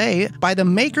USA by the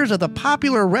makers of the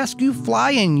popular Rescue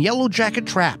Fly and Yellow Jacket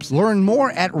traps. Learn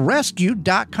more at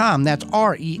rescue.com. That's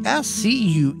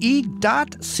RESCUE.com.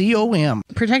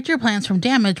 Protect your plants from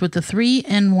damage with the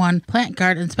 3-in-1 Plant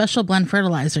Guard and Special Blend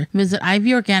Fertilizer. Visit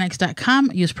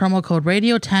ivorganics.com. Use promo code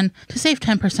RADIO10 to save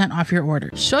 10% off your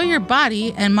order. Show your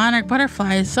body and monarch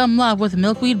butterflies some love with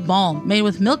Milkweed Balm, made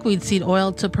with milkweed seed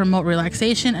oil to promote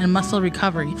relaxation and muscle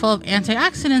recovery. Full of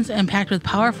antioxidants and packed with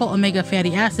powerful omega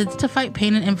fatty acids to fight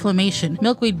pain and inflammation.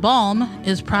 Milkweed Balm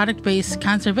is product-based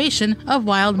conservation of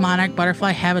wild monarch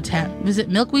butterfly habitat. Visit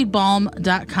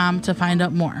milkweedbalm.com to find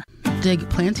out more. Dig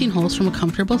planting holes from a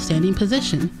comfortable standing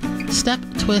position. Step,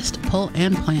 twist, pull,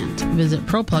 and plant. Visit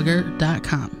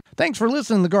ProPlugger.com. Thanks for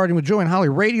listening to the Gardening with Joe and Holly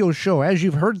radio show. As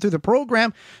you've heard through the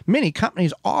program, many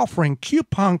companies offering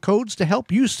coupon codes to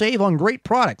help you save on great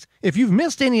products. If you've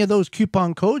missed any of those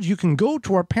coupon codes, you can go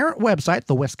to our parent website,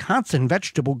 the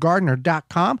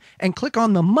WisconsinVegetableGardener.com, and click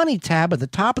on the Money tab at the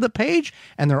top of the page,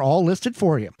 and they're all listed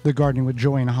for you. The Gardening with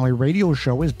Joe and Holly radio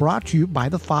show is brought to you by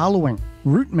the following: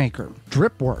 Rootmaker,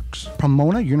 Dripworks,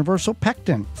 Pomona Universal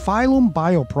Pectin, Phylum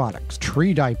Bioproducts,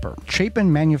 Tree Diaper,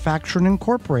 Chapin Manufacturing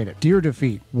Incorporated, Deer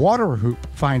Defeat, Water Hoop.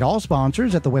 Find all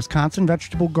sponsors at the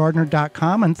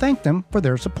WisconsinVegetableGardener.com and thank them for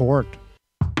their support.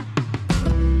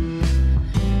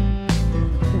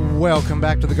 Welcome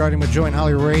back to the Gardening with Joe and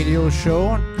Holly radio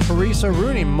show. Theresa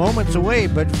Rooney moments away,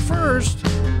 but first,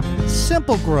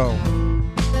 Simple Grow.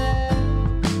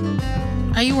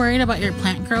 Are you worried about your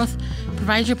plant growth?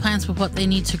 Provide your plants with what they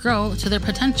need to grow to their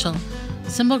potential.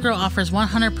 Simple Grow offers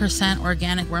 100%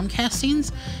 organic worm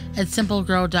castings at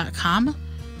simplegrow.com.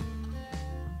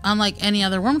 Unlike any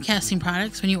other worm casting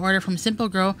products, when you order from Simple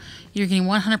Grow, you're getting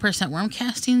 100% worm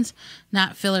castings,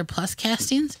 not filler plus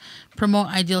castings. Promote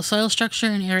ideal soil structure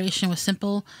and aeration with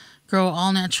Simple Grow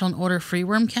all natural and odor-free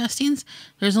worm castings.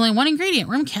 There's only one ingredient,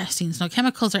 worm castings. No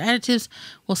chemicals or additives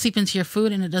will seep into your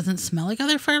food, and it doesn't smell like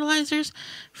other fertilizers.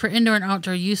 For indoor and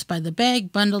outdoor use by the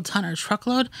bag, bundle, ton, or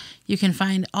truckload, you can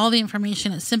find all the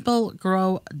information at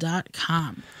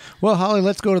simplegrow.com. Well, Holly,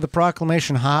 let's go to the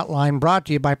Proclamation Hotline, brought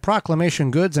to you by Proclamation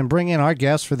Goods, and bring in our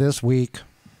guest for this week.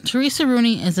 Theresa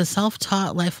Rooney is a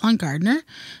self-taught lifelong gardener.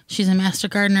 She's a master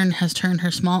gardener and has turned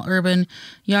her small urban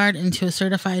yard into a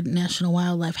certified national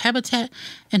wildlife habitat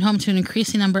and home to an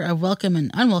increasing number of welcome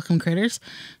and unwelcome critters.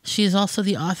 She is also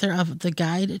the author of The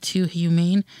Guide to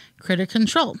Humane Critter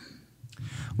Control.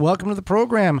 Welcome to the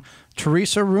program,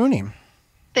 Theresa Rooney.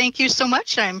 Thank you so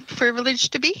much. I'm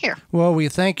privileged to be here. Well, we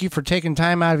thank you for taking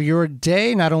time out of your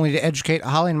day, not only to educate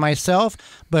Holly and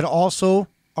myself, but also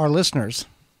our listeners.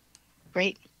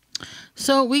 Great.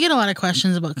 So we get a lot of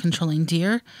questions about controlling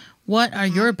deer. What are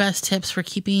your best tips for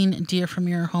keeping deer from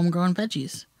your homegrown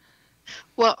veggies?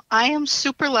 Well, I am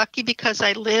super lucky because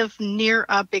I live near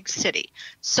a big city.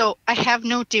 So I have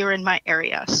no deer in my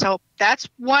area. So that's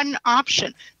one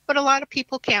option. But a lot of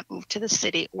people can't move to the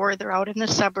city, or they're out in the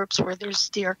suburbs where there's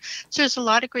deer. So there's a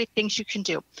lot of great things you can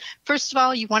do. First of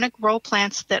all, you want to grow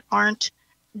plants that aren't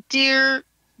deer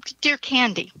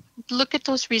candy. Look at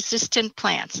those resistant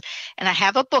plants. And I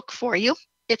have a book for you.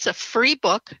 It's a free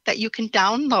book that you can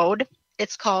download.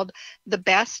 It's called The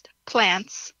Best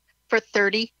Plants for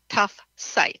 30 Tough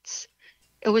Sites.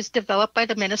 It was developed by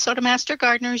the Minnesota Master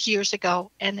Gardeners years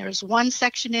ago, and there's one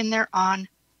section in there on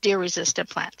deer-resistant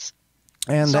plants.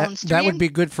 And that would be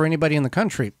good for anybody in the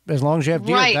country. As long as you have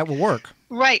deer, right. That will work.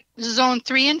 Right. Zone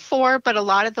 3 and 4, but a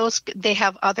lot of those, they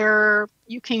have other,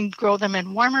 you can grow them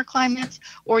in warmer climates,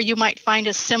 or you might find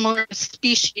a similar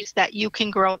species that you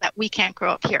can grow that we can't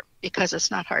grow up here because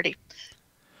it's not hardy.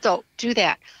 So do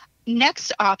that.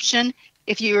 Next option,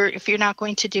 if you're not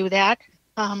going to do that,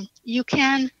 you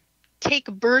can take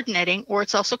bird netting, or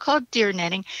it's also called deer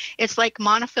netting. It's like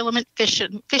monofilament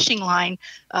fishing line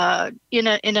in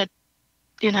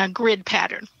a grid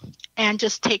pattern, and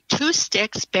just take 2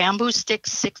 sticks, bamboo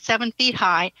sticks 6-7 feet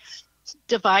high,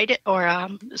 divide it or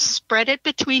spread it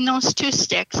between those 2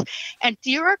 sticks. And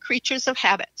deer are creatures of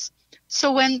habits.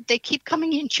 So when they keep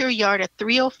coming into your yard at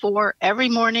 3:04 every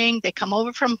morning, they come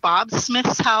over from Bob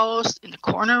Smith's house in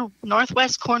the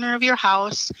northwest corner of your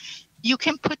house, you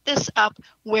can put this up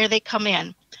where they come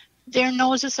in. Their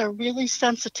noses are really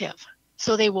sensitive,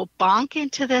 so they will bonk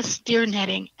into this deer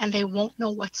netting and they won't know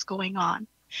what's going on.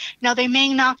 Now, they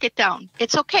may knock it down.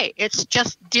 It's okay. It's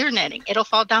just deer netting. It'll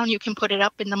fall down. You can put it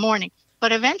up in the morning.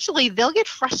 But eventually, they'll get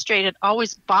frustrated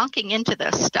always bonking into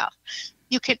this stuff.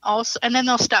 You can also, and then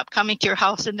they'll stop coming to your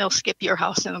house, and they'll skip your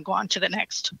house and they'll go on to the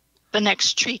next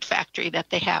treat factory that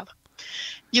they have.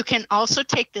 You can also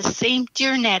take the same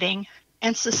deer netting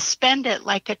and suspend it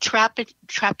like a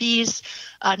trapeze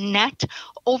net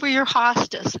over your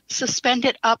hostas. Suspend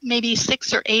it up maybe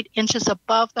 6 or 8 inches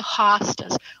above the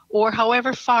hostas, or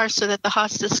however far, so that the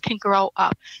hostas can grow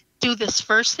up. Do this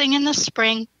first thing in the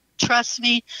spring. Trust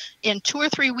me, in 2 or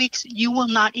 3 weeks, you will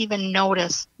not even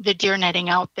notice the deer netting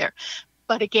out there.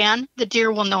 But again, the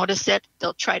deer will notice it.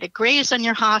 They'll try to graze on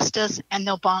your hostas, and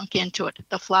they'll bonk into it.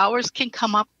 The flowers can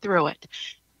come up through it.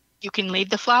 You can leave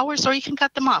the flowers, or you can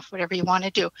cut them off, whatever you want to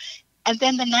do. And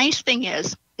then the nice thing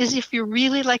is if you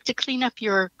really like to clean up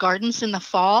your gardens in the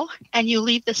fall and you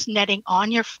leave this netting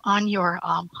on your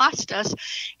hostas,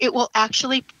 it will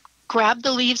actually grab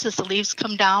the leaves as the leaves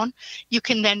come down. You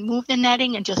can then move the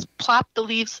netting and just plop the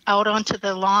leaves out onto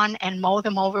the lawn and mow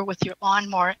them over with your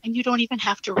lawnmower, and you don't even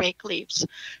have to rake leaves.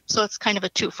 So it's kind of a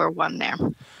 2-for-1 there.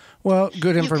 Well,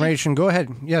 good information. Go ahead.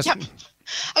 Yes. Yep.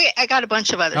 Okay, I got a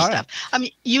bunch of other stuff.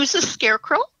 Use a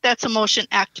scarecrow. That's a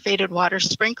motion-activated water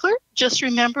sprinkler. Just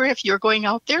remember, if you're going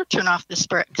out there, turn off the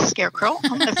scarecrow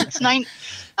unless it's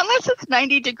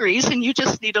 90 degrees and you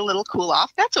just need a little cool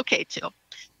off. That's okay too.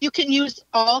 You can use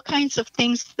all kinds of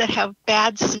things that have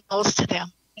bad smells to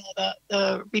them.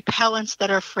 The repellents that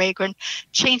are fragrant.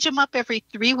 Change them up every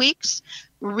 3 weeks.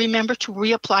 Remember to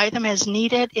reapply them as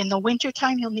needed. In the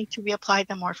wintertime, you'll need to reapply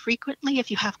them more frequently if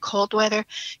you have cold weather,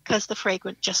 because the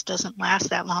fragrance just doesn't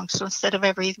last that long. So instead of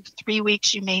every 3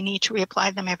 weeks, you may need to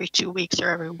reapply them every 2 weeks or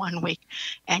every 1 week,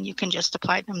 and you can just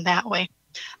apply them that way.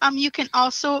 You can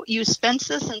also use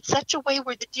fences in such a way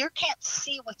where the deer can't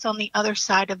see what's on the other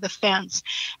side of the fence.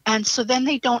 And so then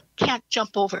they can't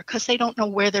jump over because they don't know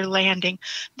where they're landing.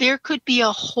 There could be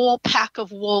a whole pack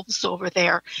of wolves over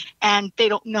there, and they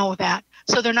don't know that.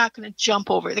 So they're not going to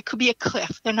jump over. There could be a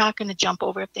cliff. They're not going to jump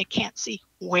over if they can't see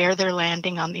where they're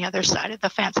landing on the other side of the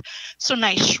fence. So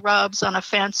nice shrubs on a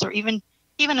fence, or even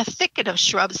a thicket of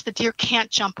shrubs, the deer can't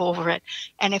jump over it.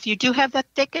 And if you do have that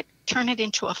thicket, turn it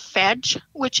into a fedge,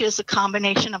 which is a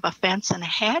combination of a fence and a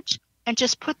hedge. And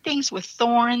just put things with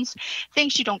thorns,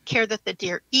 things you don't care that the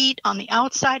deer eat on the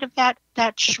outside of that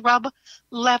shrub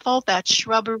level, that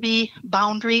shrubbery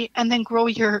boundary, and then grow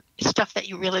your stuff that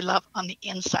you really love on the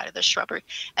inside of the shrubbery,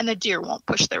 and the deer won't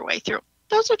push their way through.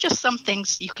 Those are just some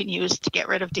things you can use to get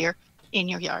rid of deer in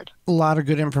your yard. A lot of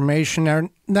good information there.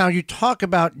 Now, you talk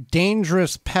about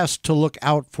dangerous pests to look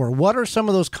out for. What are some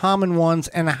of those common ones,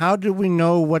 and how do we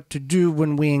know what to do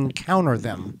when we encounter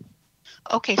them?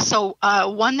 Okay, so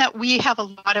one that we have a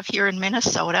lot of here in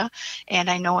Minnesota, and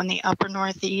I know in the upper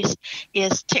Northeast,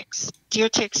 is ticks. Deer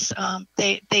ticks,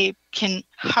 they can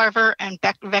harbor and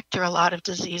vector a lot of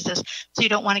diseases. So you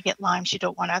don't want to get limes, you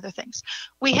don't want other things.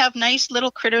 We have nice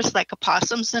little critters like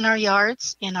opossums in our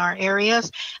yards, in our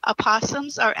areas.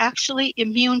 Opossums are actually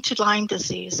immune to Lyme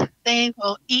disease. They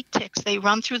will eat ticks. They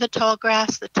run through the tall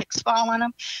grass, the ticks fall on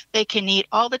them. They can eat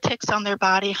all the ticks on their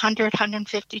body, 100,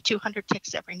 150, 200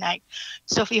 ticks every night.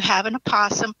 So if you have an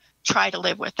opossum, try to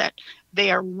live with it.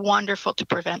 They are wonderful to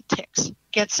prevent ticks.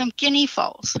 Get some guinea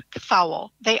fowls.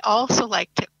 They also like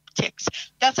ticks.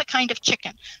 That's a kind of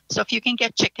chicken. So if you can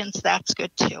get chickens, that's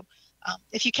good too.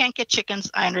 If you can't get chickens,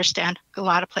 I understand. A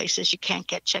lot of places you can't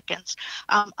get chickens.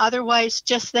 Otherwise,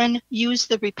 just then use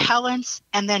the repellents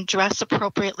and then dress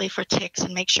appropriately for ticks,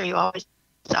 and make sure you always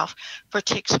yourself for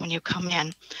ticks when you come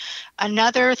in.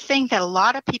 Another thing that a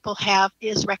lot of people have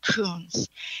is raccoons.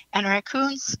 And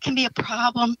raccoons can be a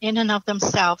problem in and of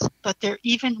themselves, but they're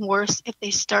even worse if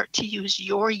they start to use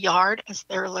your yard as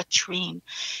their latrine.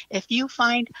 If you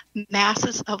find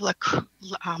masses of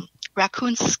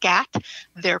raccoon scat,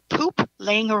 their poop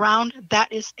laying around,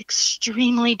 that is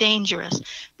extremely dangerous.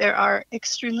 There are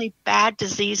extremely bad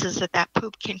diseases that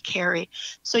poop can carry.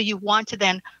 So you want to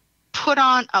then put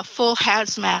on a full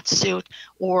hazmat suit,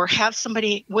 or have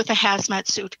somebody with a hazmat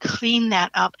suit clean that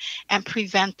up and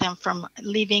prevent them from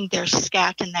leaving their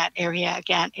scat in that area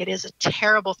again. It is a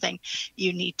terrible thing.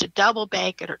 You need to double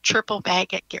bag it or triple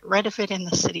bag it, get rid of it in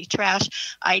the city trash.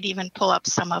 I'd even pull up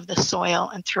some of the soil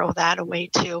and throw that away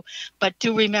too. But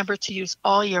do remember to use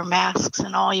all your masks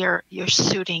and all your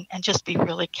suiting, and just be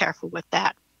really careful with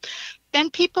that.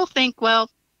 Then people think,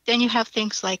 well, then you have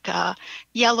things like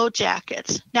yellow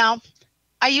jackets. Now,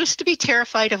 I used to be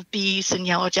terrified of bees and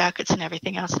yellow jackets and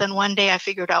everything else. Then one day I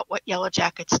figured out what yellow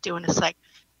jackets do, and it's like,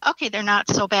 okay, they're not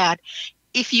so bad.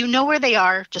 If you know where they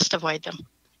are, just avoid them.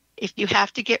 If you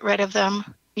have to get rid of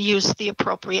them, use the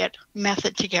appropriate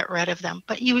method to get rid of them.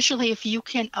 But usually if you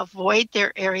can avoid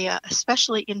their area,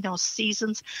 especially in those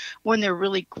seasons when they're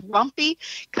really grumpy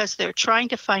because they're trying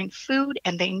to find food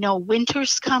and they know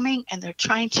winter's coming and they're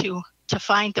trying to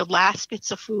find the last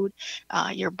bits of food,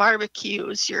 your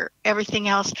barbecues, your everything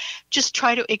else, just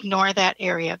try to ignore that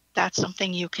area. That's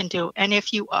something you can do. And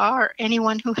if you are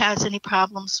anyone who has any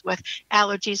problems with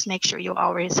allergies, make sure you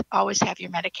always have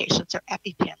your medications or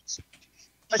EpiPens.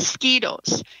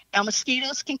 Mosquitoes. Now,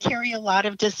 mosquitoes can carry a lot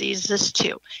of diseases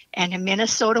too. And in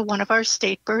Minnesota, one of our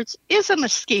state birds is a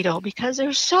mosquito because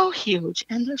they're so huge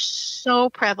and they're so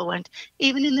prevalent.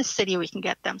 Even in the city, we can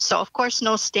get them. So, of course,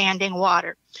 no standing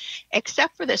water,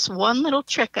 except for this one little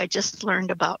trick I just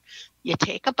learned about. You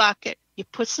take a bucket, you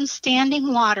put some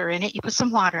standing water in it, you put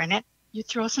some water in it, you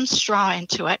throw some straw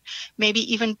into it,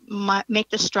 maybe even make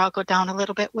the straw go down a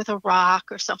little bit with a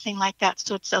rock or something like that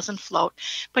so it doesn't float.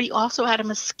 But you also add a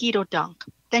mosquito dunk.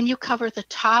 Then you cover the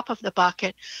top of the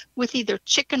bucket with either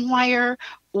chicken wire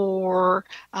or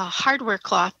hardware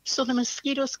cloth so the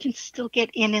mosquitoes can still get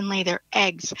in and lay their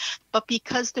eggs. But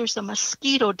because there's a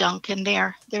mosquito dunk in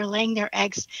there, they're laying their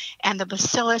eggs, and the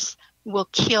bacillus will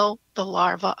kill the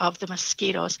larvae of the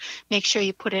mosquitoes. Make sure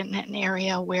you put it in an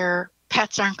area where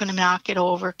pets aren't going to knock it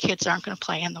over, kids aren't going to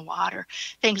play in the water,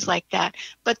 things like that.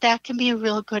 But that can be a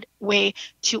real good way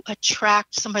to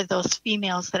attract some of those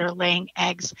females that are laying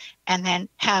eggs and then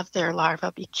have their larvae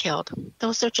be killed.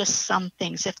 Those are just some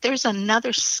things. If there's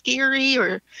another scary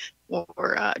or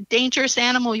dangerous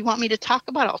animal you want me to talk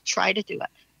about, I'll try to do it.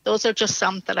 Those are just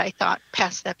some that I thought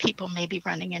pests that people may be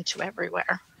running into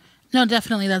everywhere. No,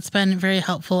 definitely. That's been very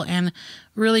helpful and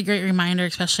really great reminder,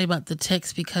 especially about the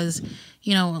ticks, because,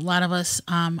 you know, a lot of us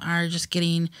are just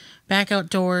getting back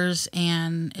outdoors,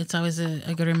 and it's always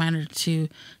a good reminder to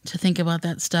think about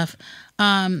that stuff.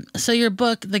 So your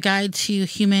book, The Guide to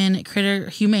Humane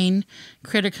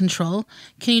Critter Control,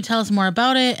 can you tell us more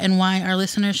about it and why our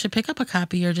listeners should pick up a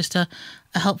copy, or just a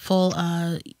helpful,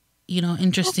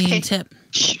 interesting tip?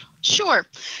 Sure,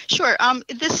 sure.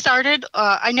 This started,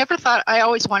 I never thought, I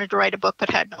always wanted to write a book, but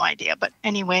had no idea. But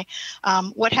anyway,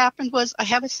 what happened was I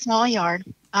have a small yard.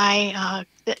 I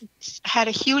had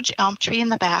a huge elm tree in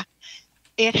the back.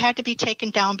 It had to be taken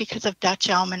down because of Dutch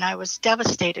elm, and I was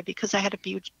devastated because I had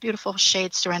a beautiful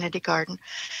shade serenity garden.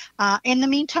 In the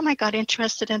meantime, I got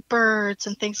interested in birds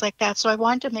and things like that, so I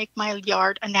wanted to make my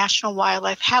yard a national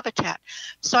wildlife habitat.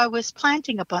 So I was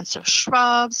planting a bunch of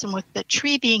shrubs, and with the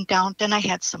tree being down, then I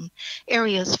had some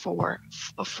areas for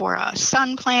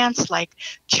sun plants like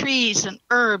trees and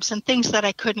herbs and things that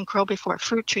I couldn't grow before,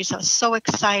 fruit trees. I was so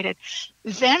excited.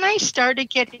 Then I started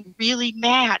getting really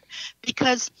mad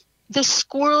because the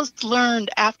squirrels learned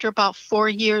after about 4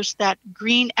 years that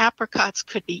green apricots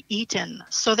could be eaten.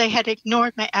 So they had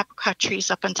ignored my apricot trees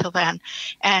up until then.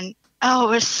 And I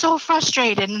was so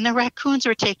frustrated. And the raccoons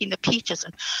were taking the peaches.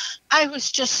 And I was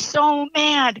just so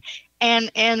mad. And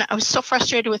I was so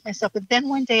frustrated with myself. But then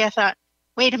one day I thought,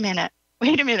 wait a minute.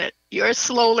 You're a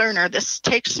slow learner. This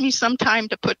takes me some time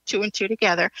to put 2 and 2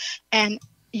 together. And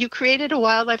you created a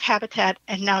wildlife habitat,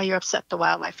 and now you're upset the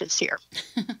wildlife is here.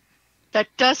 That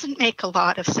doesn't make a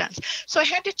lot of sense. So I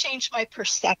had to change my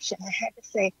perception. I had to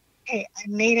say, hey, I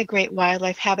made a great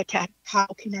wildlife habitat. How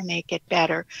can I make it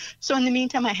better? So in the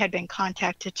meantime, I had been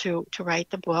contacted to write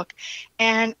the book.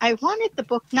 And I wanted the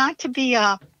book not to be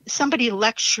somebody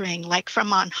lecturing like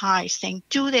from on high saying,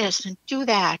 do this and do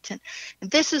that. And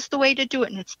this is the way to do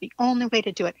it. And it's the only way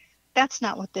to do it. That's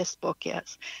not what this book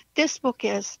is. This book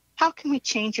is, how can we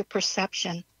change your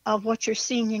perception of what you're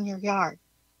seeing in your yard?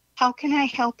 How can I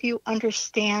help you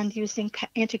understand using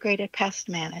integrated pest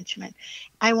management?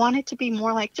 I want it to be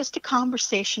more like just a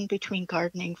conversation between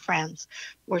gardening friends.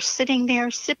 We're sitting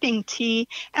there sipping tea,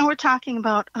 and we're talking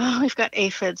about, we've got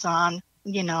aphids on,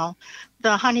 the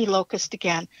honey locust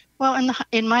again. Well,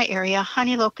 in my area,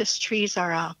 honey locust trees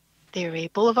are they're a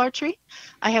boulevard tree.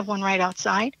 I have one right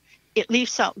outside. It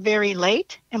leaves out very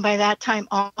late, and by that time,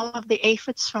 all of the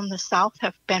aphids from the south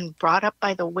have been brought up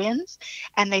by the winds,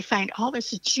 and they find all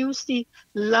this juicy,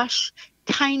 lush,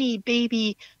 tiny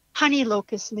baby honey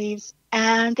locust leaves,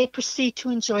 and they proceed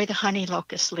to enjoy the honey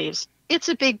locust leaves. It's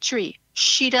a big tree.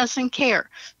 She doesn't care.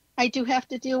 I do have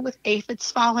to deal with aphids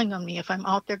falling on me if I'm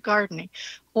out there gardening,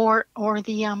 or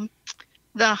the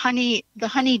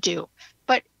honeydew.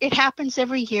 But it happens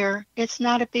every year. It's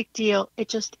not a big deal. It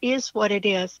just is what it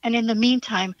is. And in the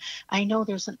meantime, I know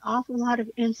there's an awful lot of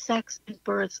insects and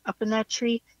birds up in that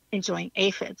tree enjoying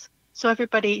aphids. So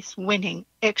everybody's winning,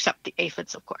 except the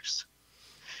aphids, of course.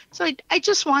 So I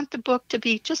just want the book to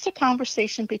be just a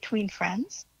conversation between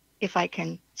friends. If I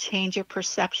can change your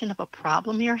perception of a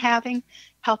problem you're having,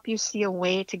 help you see a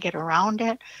way to get around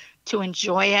it, to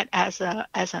enjoy it as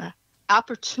an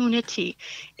opportunity.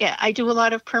 Yeah, I do a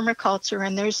lot of permaculture,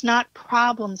 and there's not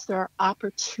problems, there are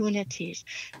opportunities.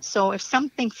 So if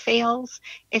something fails,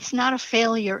 it's not a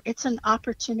failure, it's an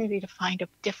opportunity to find a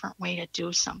different way to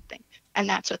do something. And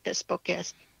that's what this book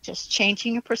is, just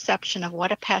changing your perception of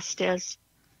what a pest is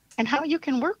and how you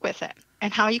can work with it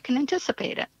and how you can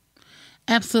anticipate it.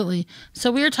 Absolutely.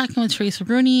 So we are talking with Theresa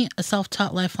Rooney, a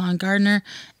self-taught lifelong gardener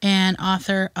and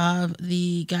author of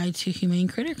The Guide to Humane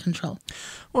Critter Control.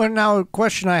 Well, now a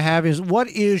question I have is, what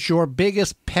is your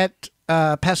biggest pest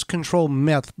control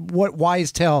myth? What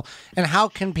wise tale, and how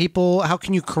can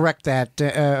you correct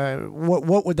that?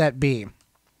 What would that be?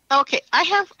 Okay,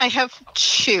 I have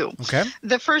 2. Okay.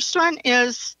 The first one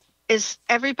is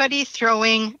everybody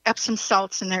throwing Epsom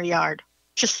salts in their yard.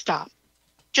 Just stop.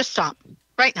 Just stop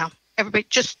right now. Everybody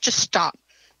just stop.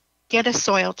 Get a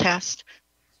soil test.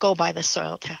 Go by the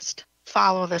soil test.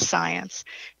 Follow the science.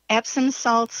 Epsom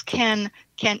salts can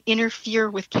interfere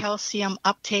with calcium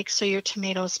uptake, so your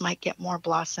tomatoes might get more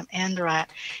blossom end rot.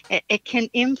 It can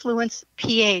influence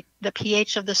the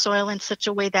pH of the soil in such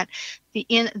a way that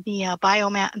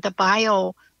the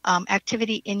bio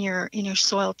activity in your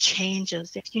soil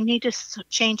changes. If you need to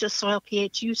change the soil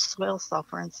pH, use soil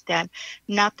sulfur instead,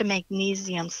 not the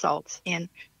magnesium salts in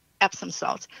Epsom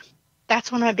salts.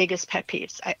 That's one of my biggest pet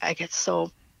peeves. I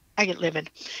get livid.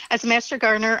 As a master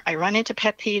gardener, I run into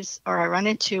pet peeves, or I run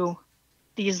into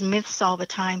these myths all the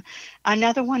time.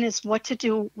 Another one is what to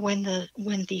do when the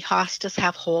hostas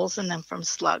have holes in them from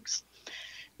slugs.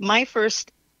 My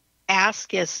first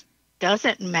ask is, does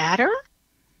it matter?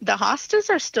 The hostas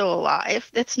are still alive.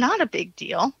 It's not a big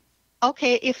deal.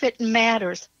 Okay, if it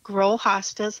matters, grow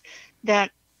hostas that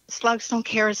slugs don't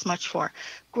care as much for.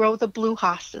 Grow the blue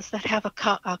hostas that have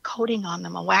a coating on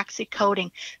them, a waxy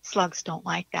coating. Slugs don't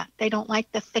like that. They don't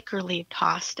like the thicker leaved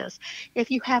hostas.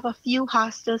 If you have a few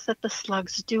hostas that the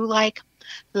slugs do like,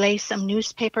 lay some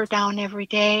newspaper down every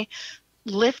day.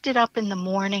 lift it up in the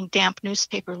morning, damp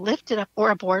newspaper, lift it up,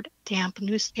 or a board, damp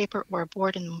newspaper or a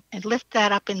board, and lift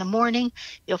that up in the morning.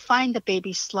 You'll find the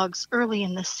baby slugs early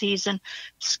in the season,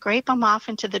 scrape them off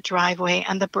into the driveway,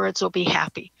 and the birds will be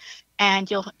happy.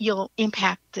 And you'll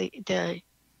impact the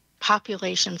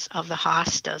populations of the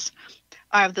hostas,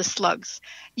 of the slugs.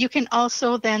 You can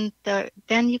also then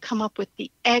you come up with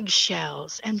the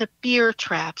eggshells and the beer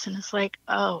traps, and it's like,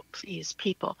 oh, please,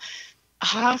 people.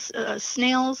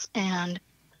 Snails and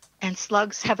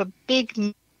slugs have a big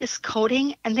mucus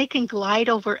coating, and they can glide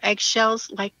over eggshells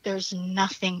like there's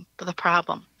nothing but the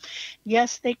problem.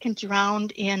 Yes, they can drown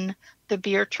in the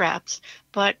beer traps,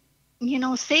 but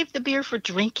save the beer for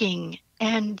drinking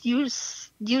and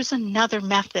use another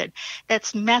method.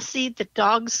 That's messy. The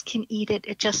dogs can eat it.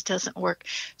 It just doesn't work.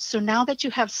 So now that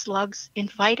you have slugs,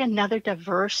 invite another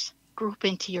diverse group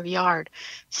into your yard.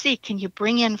 See, can you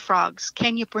bring in frogs?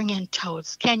 Can you bring in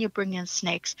toads? Can you bring in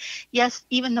snakes? Yes,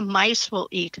 even the mice will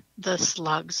eat the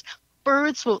slugs.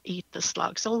 Birds will eat the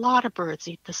slugs. A lot of birds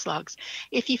eat the slugs.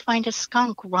 If you find a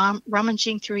skunk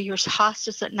rummaging through your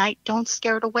hostas at night, don't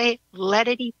scare it away. Let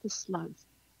it eat the slugs.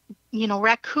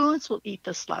 Raccoons will eat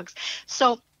the slugs.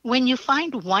 So when you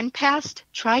find one pest,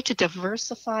 try to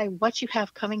diversify what you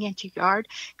have coming into your yard,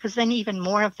 because then even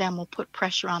more of them will put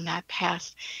pressure on that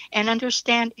pest. And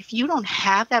understand, if you don't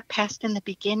have that pest in the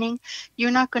beginning,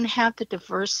 you're not going to have the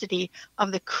diversity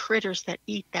of the critters that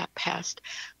eat that pest.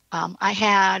 I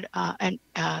had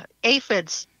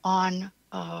aphids on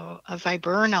a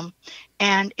viburnum,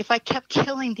 and if I kept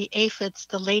killing the aphids,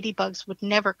 the ladybugs would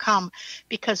never come,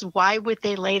 because why would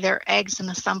they lay their eggs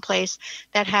in someplace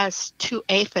that has 2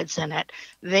 aphids in it?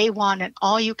 They want an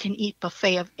all-you-can-eat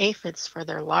buffet of aphids for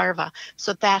their larvae,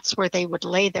 so that's where they would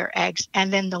lay their eggs,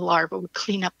 and then the larvae would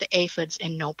clean up the aphids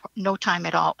in no time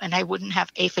at all, and I wouldn't have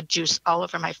aphid juice all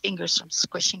over my fingers from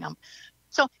squishing them.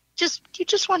 So you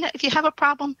just want to, if you have a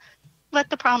problem, let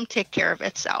the problem take care of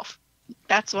itself.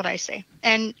 That's what I say.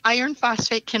 And iron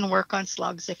phosphate can work on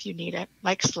slugs if you need it,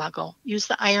 like Sluggo. Use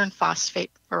the iron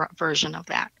phosphate version of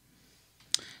that.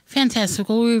 Fantastic.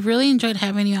 Well, we've really enjoyed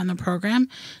having you on the program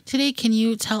today. Can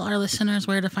you tell our listeners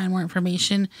where to find more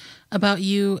information about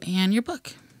you and your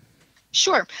book?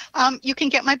 Sure. You can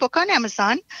get my book on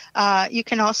Amazon. You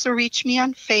can also reach me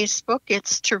on Facebook.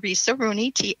 It's Theresa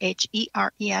Rooney,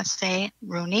 Theresa Rooney,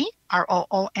 Rooney.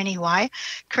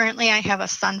 Currently, I have a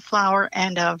sunflower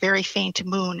and a very faint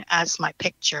moon as my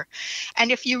picture.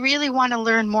 And if you really want to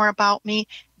learn more about me,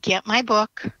 get my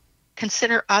book.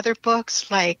 Consider other books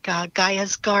like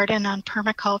Gaia's Garden on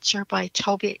Permaculture by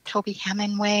Toby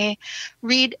Hemingway.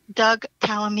 Read Doug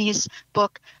Tallamy's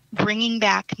book, Bringing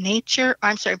Nature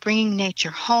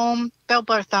Home. Mel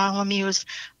Bartholomew's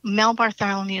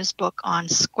book on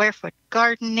square foot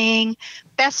gardening.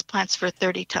 Best Plants for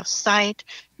 30 Tough Site.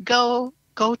 Go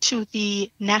to the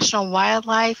National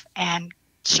Wildlife and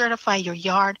certify your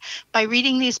yard. By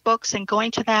reading these books and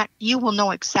going to that, you will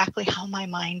know exactly how my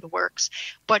mind works.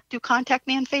 But do contact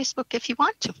me on Facebook if you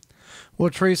want to. Well,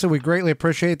 Theresa, we greatly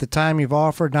appreciate the time you've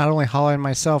offered, not only Holly and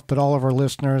myself, but all of our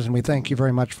listeners, and we thank you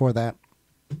very much for that.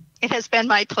 It has been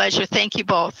my pleasure. Thank you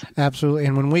both. Absolutely.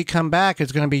 And when we come back,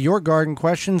 it's going to be your garden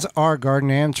questions, our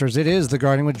garden answers. It is the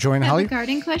Gardening with Joey and Holly. Have a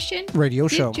garden question? Radio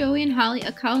show. Give Joey and Holly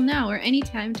a call now or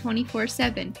anytime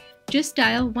 24/7. Just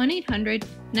dial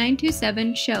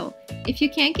 1-800-927-SHOW. If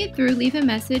you can't get through, leave a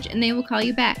message and they will call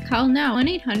you back. Call now,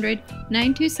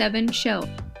 1-800-927-SHOW.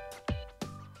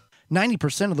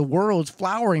 90% of the world's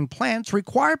flowering plants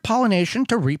require pollination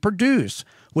to reproduce.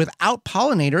 Without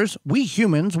pollinators, we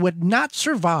humans would not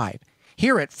survive.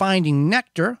 Here at Finding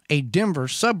Nectar, a Denver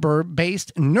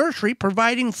suburb-based nursery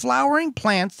providing flowering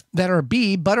plants that are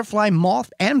bee, butterfly,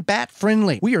 moth, and bat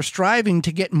friendly, we are striving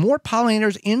to get more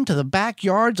pollinators into the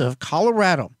backyards of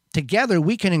Colorado. Together,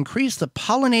 we can increase the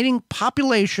pollinating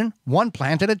population one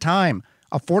plant at a time.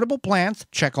 Affordable plants.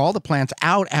 Check all the plants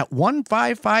out at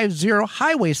 1550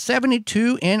 Highway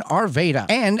 72 in Arvada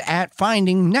and at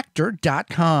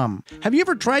findingnectar.com. Have you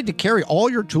ever tried to carry all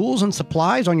your tools and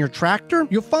supplies on your tractor?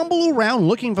 You fumble around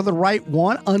looking for the right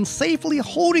one, unsafely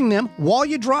holding them while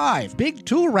you drive. Big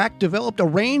Tool Rack developed a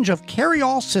range of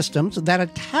carry-all systems that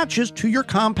attaches to your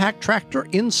compact tractor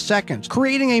in seconds,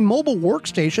 creating a mobile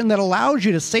workstation that allows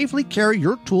you to safely carry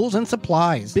your tools and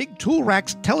supplies. Big Tool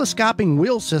Rack's telescoping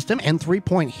wheel system and 3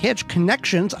 3-point hitch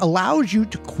connections allows you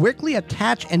to quickly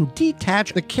attach and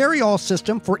detach the carry-all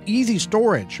system for easy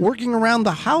storage. Working around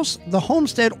the house, the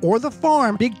homestead, or the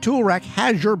farm, Big Tool Rack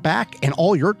has your back and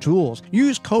all your tools.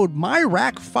 Use code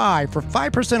MYRACK5 for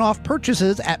 5% off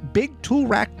purchases at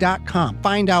BigToolRack.com.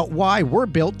 Find out why we're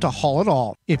built to haul it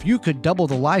all. If you could double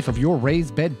the life of your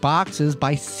raised bed boxes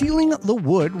by sealing the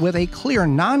wood with a clear,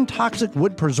 non-toxic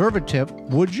wood preservative,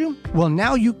 would you? Well,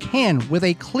 now you can with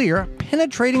a clear,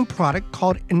 penetrating product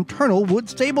called Internal Wood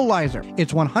Stabilizer.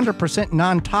 It's 100%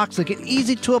 non-toxic and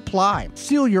easy to apply.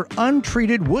 Seal your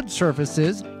untreated wood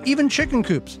surfaces, even chicken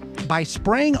coops, by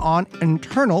spraying on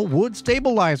Internal Wood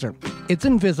Stabilizer. It's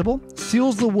invisible,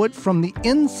 seals the wood from the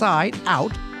inside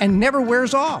out, and never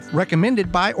wears off.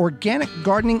 Recommended by organic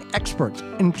gardening experts,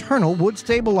 Internal Wood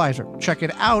Stabilizer. Check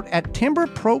it out at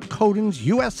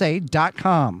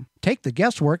timberprocoatingsusa.com. Take the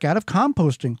guesswork out of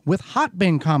composting with hot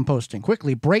bin composting.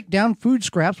 Quickly break down food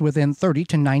scraps within 30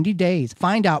 to 90 days.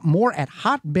 Find out more at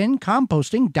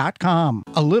hotbincomposting.com.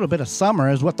 A little bit of summer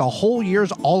is what the whole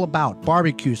year's all about.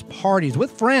 Barbecues, parties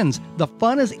with friends. The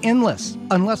fun is endless,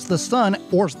 unless the sun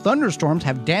or thunderstorms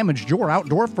have damaged your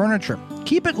outdoor furniture.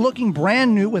 Keep it looking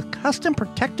brand new with custom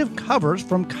protective covers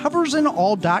from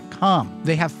coversandall.com.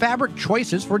 They have fabric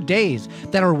choices for days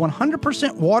that are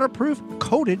 100% waterproof,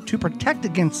 coated to protect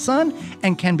against sun,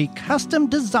 and can be custom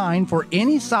designed for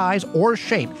any size or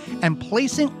shape, and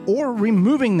placing or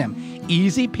removing them.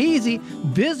 Easy peasy.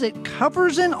 Visit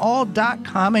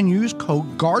coversandall.com and use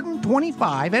code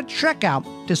GARDEN25 at checkout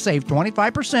to save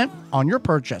 25% on your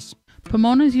purchase.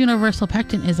 Pomona's Universal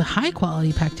Pectin is a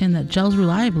high-quality pectin that gels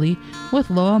reliably with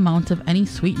low amounts of any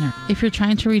sweetener. If you're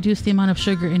trying to reduce the amount of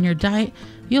sugar in your diet,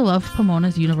 you'll love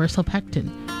Pomona's Universal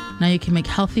Pectin. Now you can make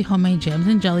healthy homemade jams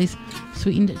and jellies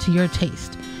sweetened to your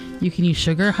taste. You can use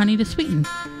sugar or honey to sweeten.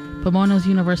 Pomona's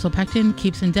Universal Pectin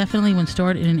keeps indefinitely when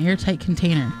stored in an airtight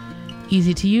container.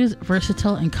 Easy to use,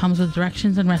 versatile, and comes with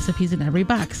directions and recipes in every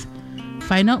box.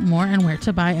 Find out more and where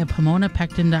to buy at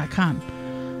PomonaPectin.com.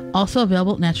 Also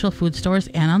available at natural food stores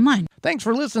and online. Thanks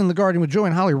for listening to the Gardening with Joy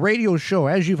and Holly radio show.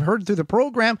 As you've heard through the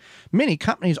program, many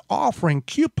companies offering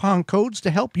coupon codes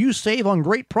to help you save on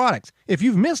great products. If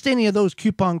you've missed any of those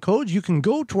coupon codes, you can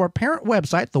go to our parent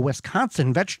website, the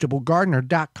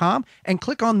WisconsinVegetableGardener.com, and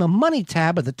click on the Money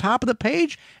tab at the top of the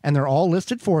page, and they're all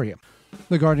listed for you.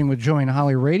 The Gardening with Joy and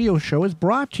Holly radio show is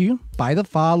brought to you by the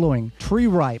following: Tree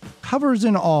Ripe, Covers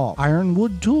and All,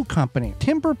 Ironwood Tool Company,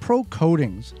 Timber Pro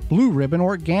Coatings, Blue Ribbon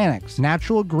Organics,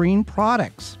 Natural Green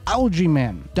Products, Algae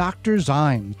Men, Dr.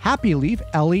 Zymes, Happy Leaf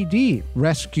LED,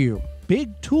 Rescue, Big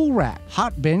Tool Rack,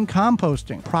 Hot Bin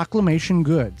Composting, Proclamation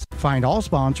Goods. Find all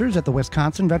sponsors at the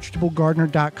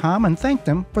WisconsinVegetableGardener.com and thank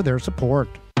them for their support.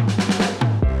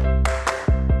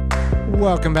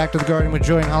 Welcome back to the Gardening with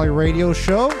Joy and Holly radio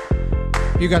show.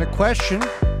 You got a question,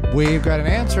 we've got an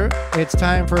answer. It's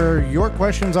time for your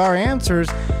questions, our answers.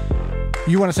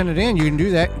 You want to send it in, you can do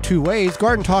that in two ways.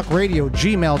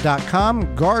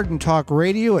 GardenTalkRadio@gmail.com,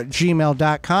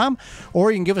 GardenTalkRadio@gmail.com, or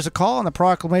you can give us a call on the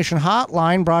Proclamation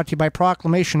Hotline, brought to you by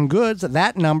Proclamation Goods. At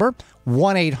that number,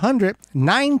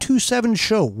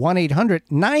 1-800-927-SHOW,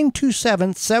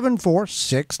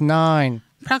 1-800-927-7469.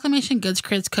 Proclamation Goods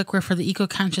creates cookware for the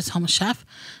eco-conscious home chef.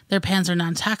 Their pans are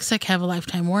non-toxic, have a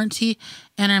lifetime warranty,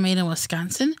 and are made in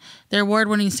Wisconsin. Their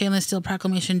award-winning stainless steel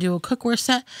Proclamation Duo cookware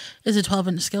set is a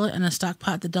 12-inch skillet and a stock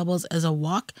pot that doubles as a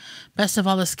wok. Best of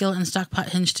all, the skillet and stock pot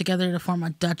hinge together to form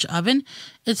a Dutch oven.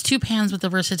 It's 2 pans with the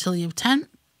versatility of 10.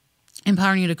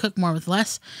 Empowering you to cook more with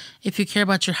less. If you care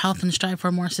about your health and strive for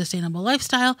a more sustainable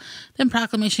lifestyle, then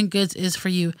Proclamation Goods is for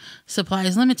you. Supply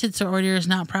is limited, so order is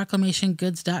now at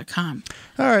proclamationgoods.com.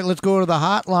 All right, let's go to the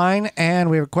hotline,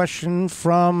 and we have a question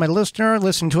from a listener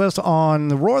listening to us on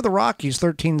the Roar of the Rockies,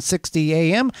 1360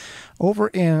 AM, over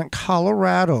in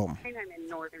Colorado. I'm in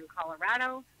northern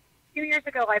Colorado. A few years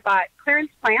ago, I bought clearance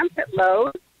plants at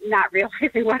Lowe's, not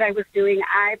realizing what I was doing.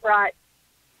 I brought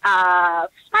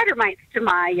spider mites to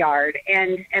my yard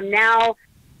and am now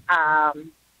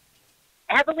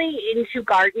heavily into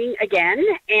gardening again,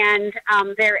 and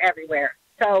they're everywhere.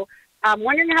 So I'm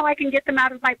wondering how I can get them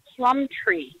out of my plum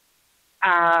tree.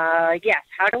 Yes,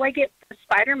 how do I get the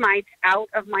spider mites out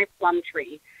of my plum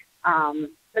tree?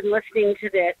 Been listening to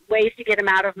the ways to get them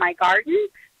out of my garden,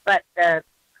 but the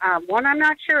one I'm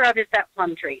not sure of is that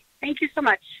plum tree. Thank you so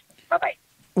much. Bye-bye.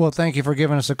 Well, thank you for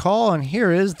giving us a call, and here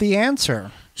is the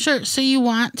answer. Sure. So you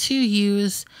want to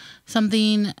use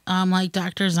something like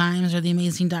Dr. Zymes or the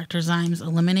amazing Dr. Zymes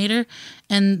Eliminator,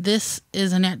 and this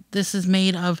is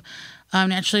made of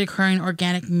naturally occurring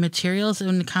organic materials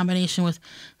in combination with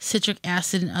citric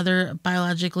acid and other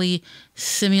biologically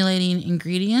stimulating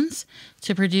ingredients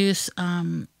to produce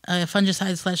a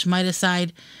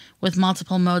fungicide/miticide with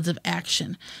multiple modes of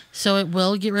action. So it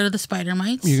will get rid of the spider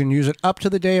mites. You can use it up to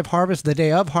the day of harvest. The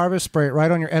day of harvest, spray it right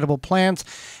on your edible plants.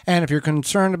 And if you're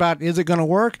concerned about is it going to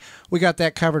work, we got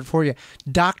that covered for you.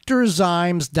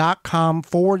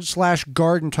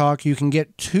 drzymes.com/garden talk. You can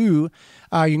get two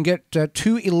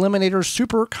Eliminator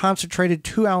super concentrated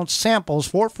 2-ounce samples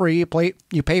for free.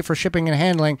 You pay for shipping and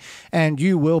handling, and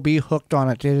you will be hooked on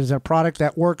it. It is a product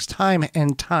that works time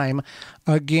and time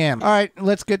again. All right,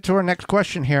 let's get to our next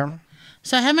question here.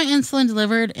 So I had my insulin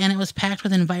delivered, and it was packed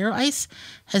with Enviro Ice.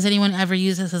 Has anyone ever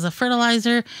used this as a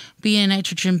fertilizer? Being a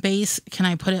nitrogen base, can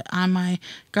I put it on my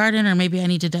garden, or maybe I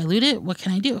need to dilute it? What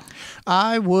can I do?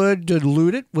 I would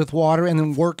dilute it with water and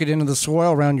then work it into the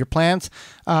soil around your plants.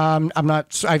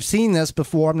 I've seen this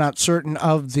before. I'm not certain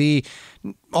of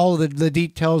all of the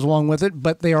details along with it,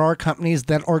 but there are companies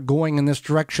that are going in this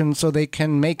direction so they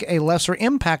can make a lesser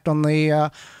impact on the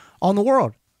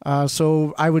world.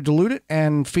 So I would dilute it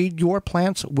and feed your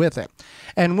plants with it.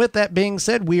 And with that being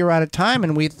said, we are out of time,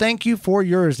 and we thank you for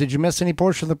yours. Did you miss any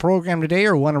portion of the program today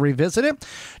or want to revisit it?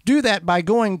 Do that by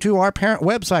going to our parent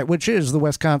website, which is the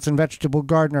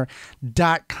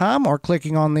WisconsinVegetableGardener.com, or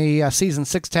clicking on the Season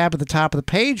 6 tab at the top of the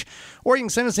page, or you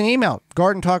can send us an email,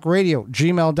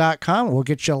 gardentalkradio@gmail.com. We'll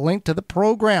get you a link to the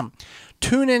program.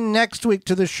 Tune in next week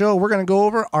to the show. We're going to go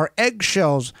over our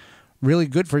eggshells, really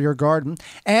good for your garden,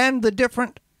 and the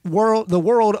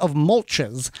world of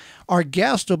mulches. Our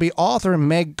guest will be author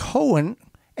Meg Cohen,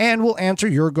 and we'll answer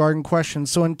your garden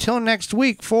questions. So until next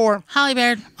week, for Holly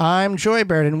Baird, I'm Joy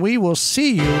Baird, and we will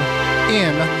see you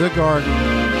in the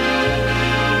garden.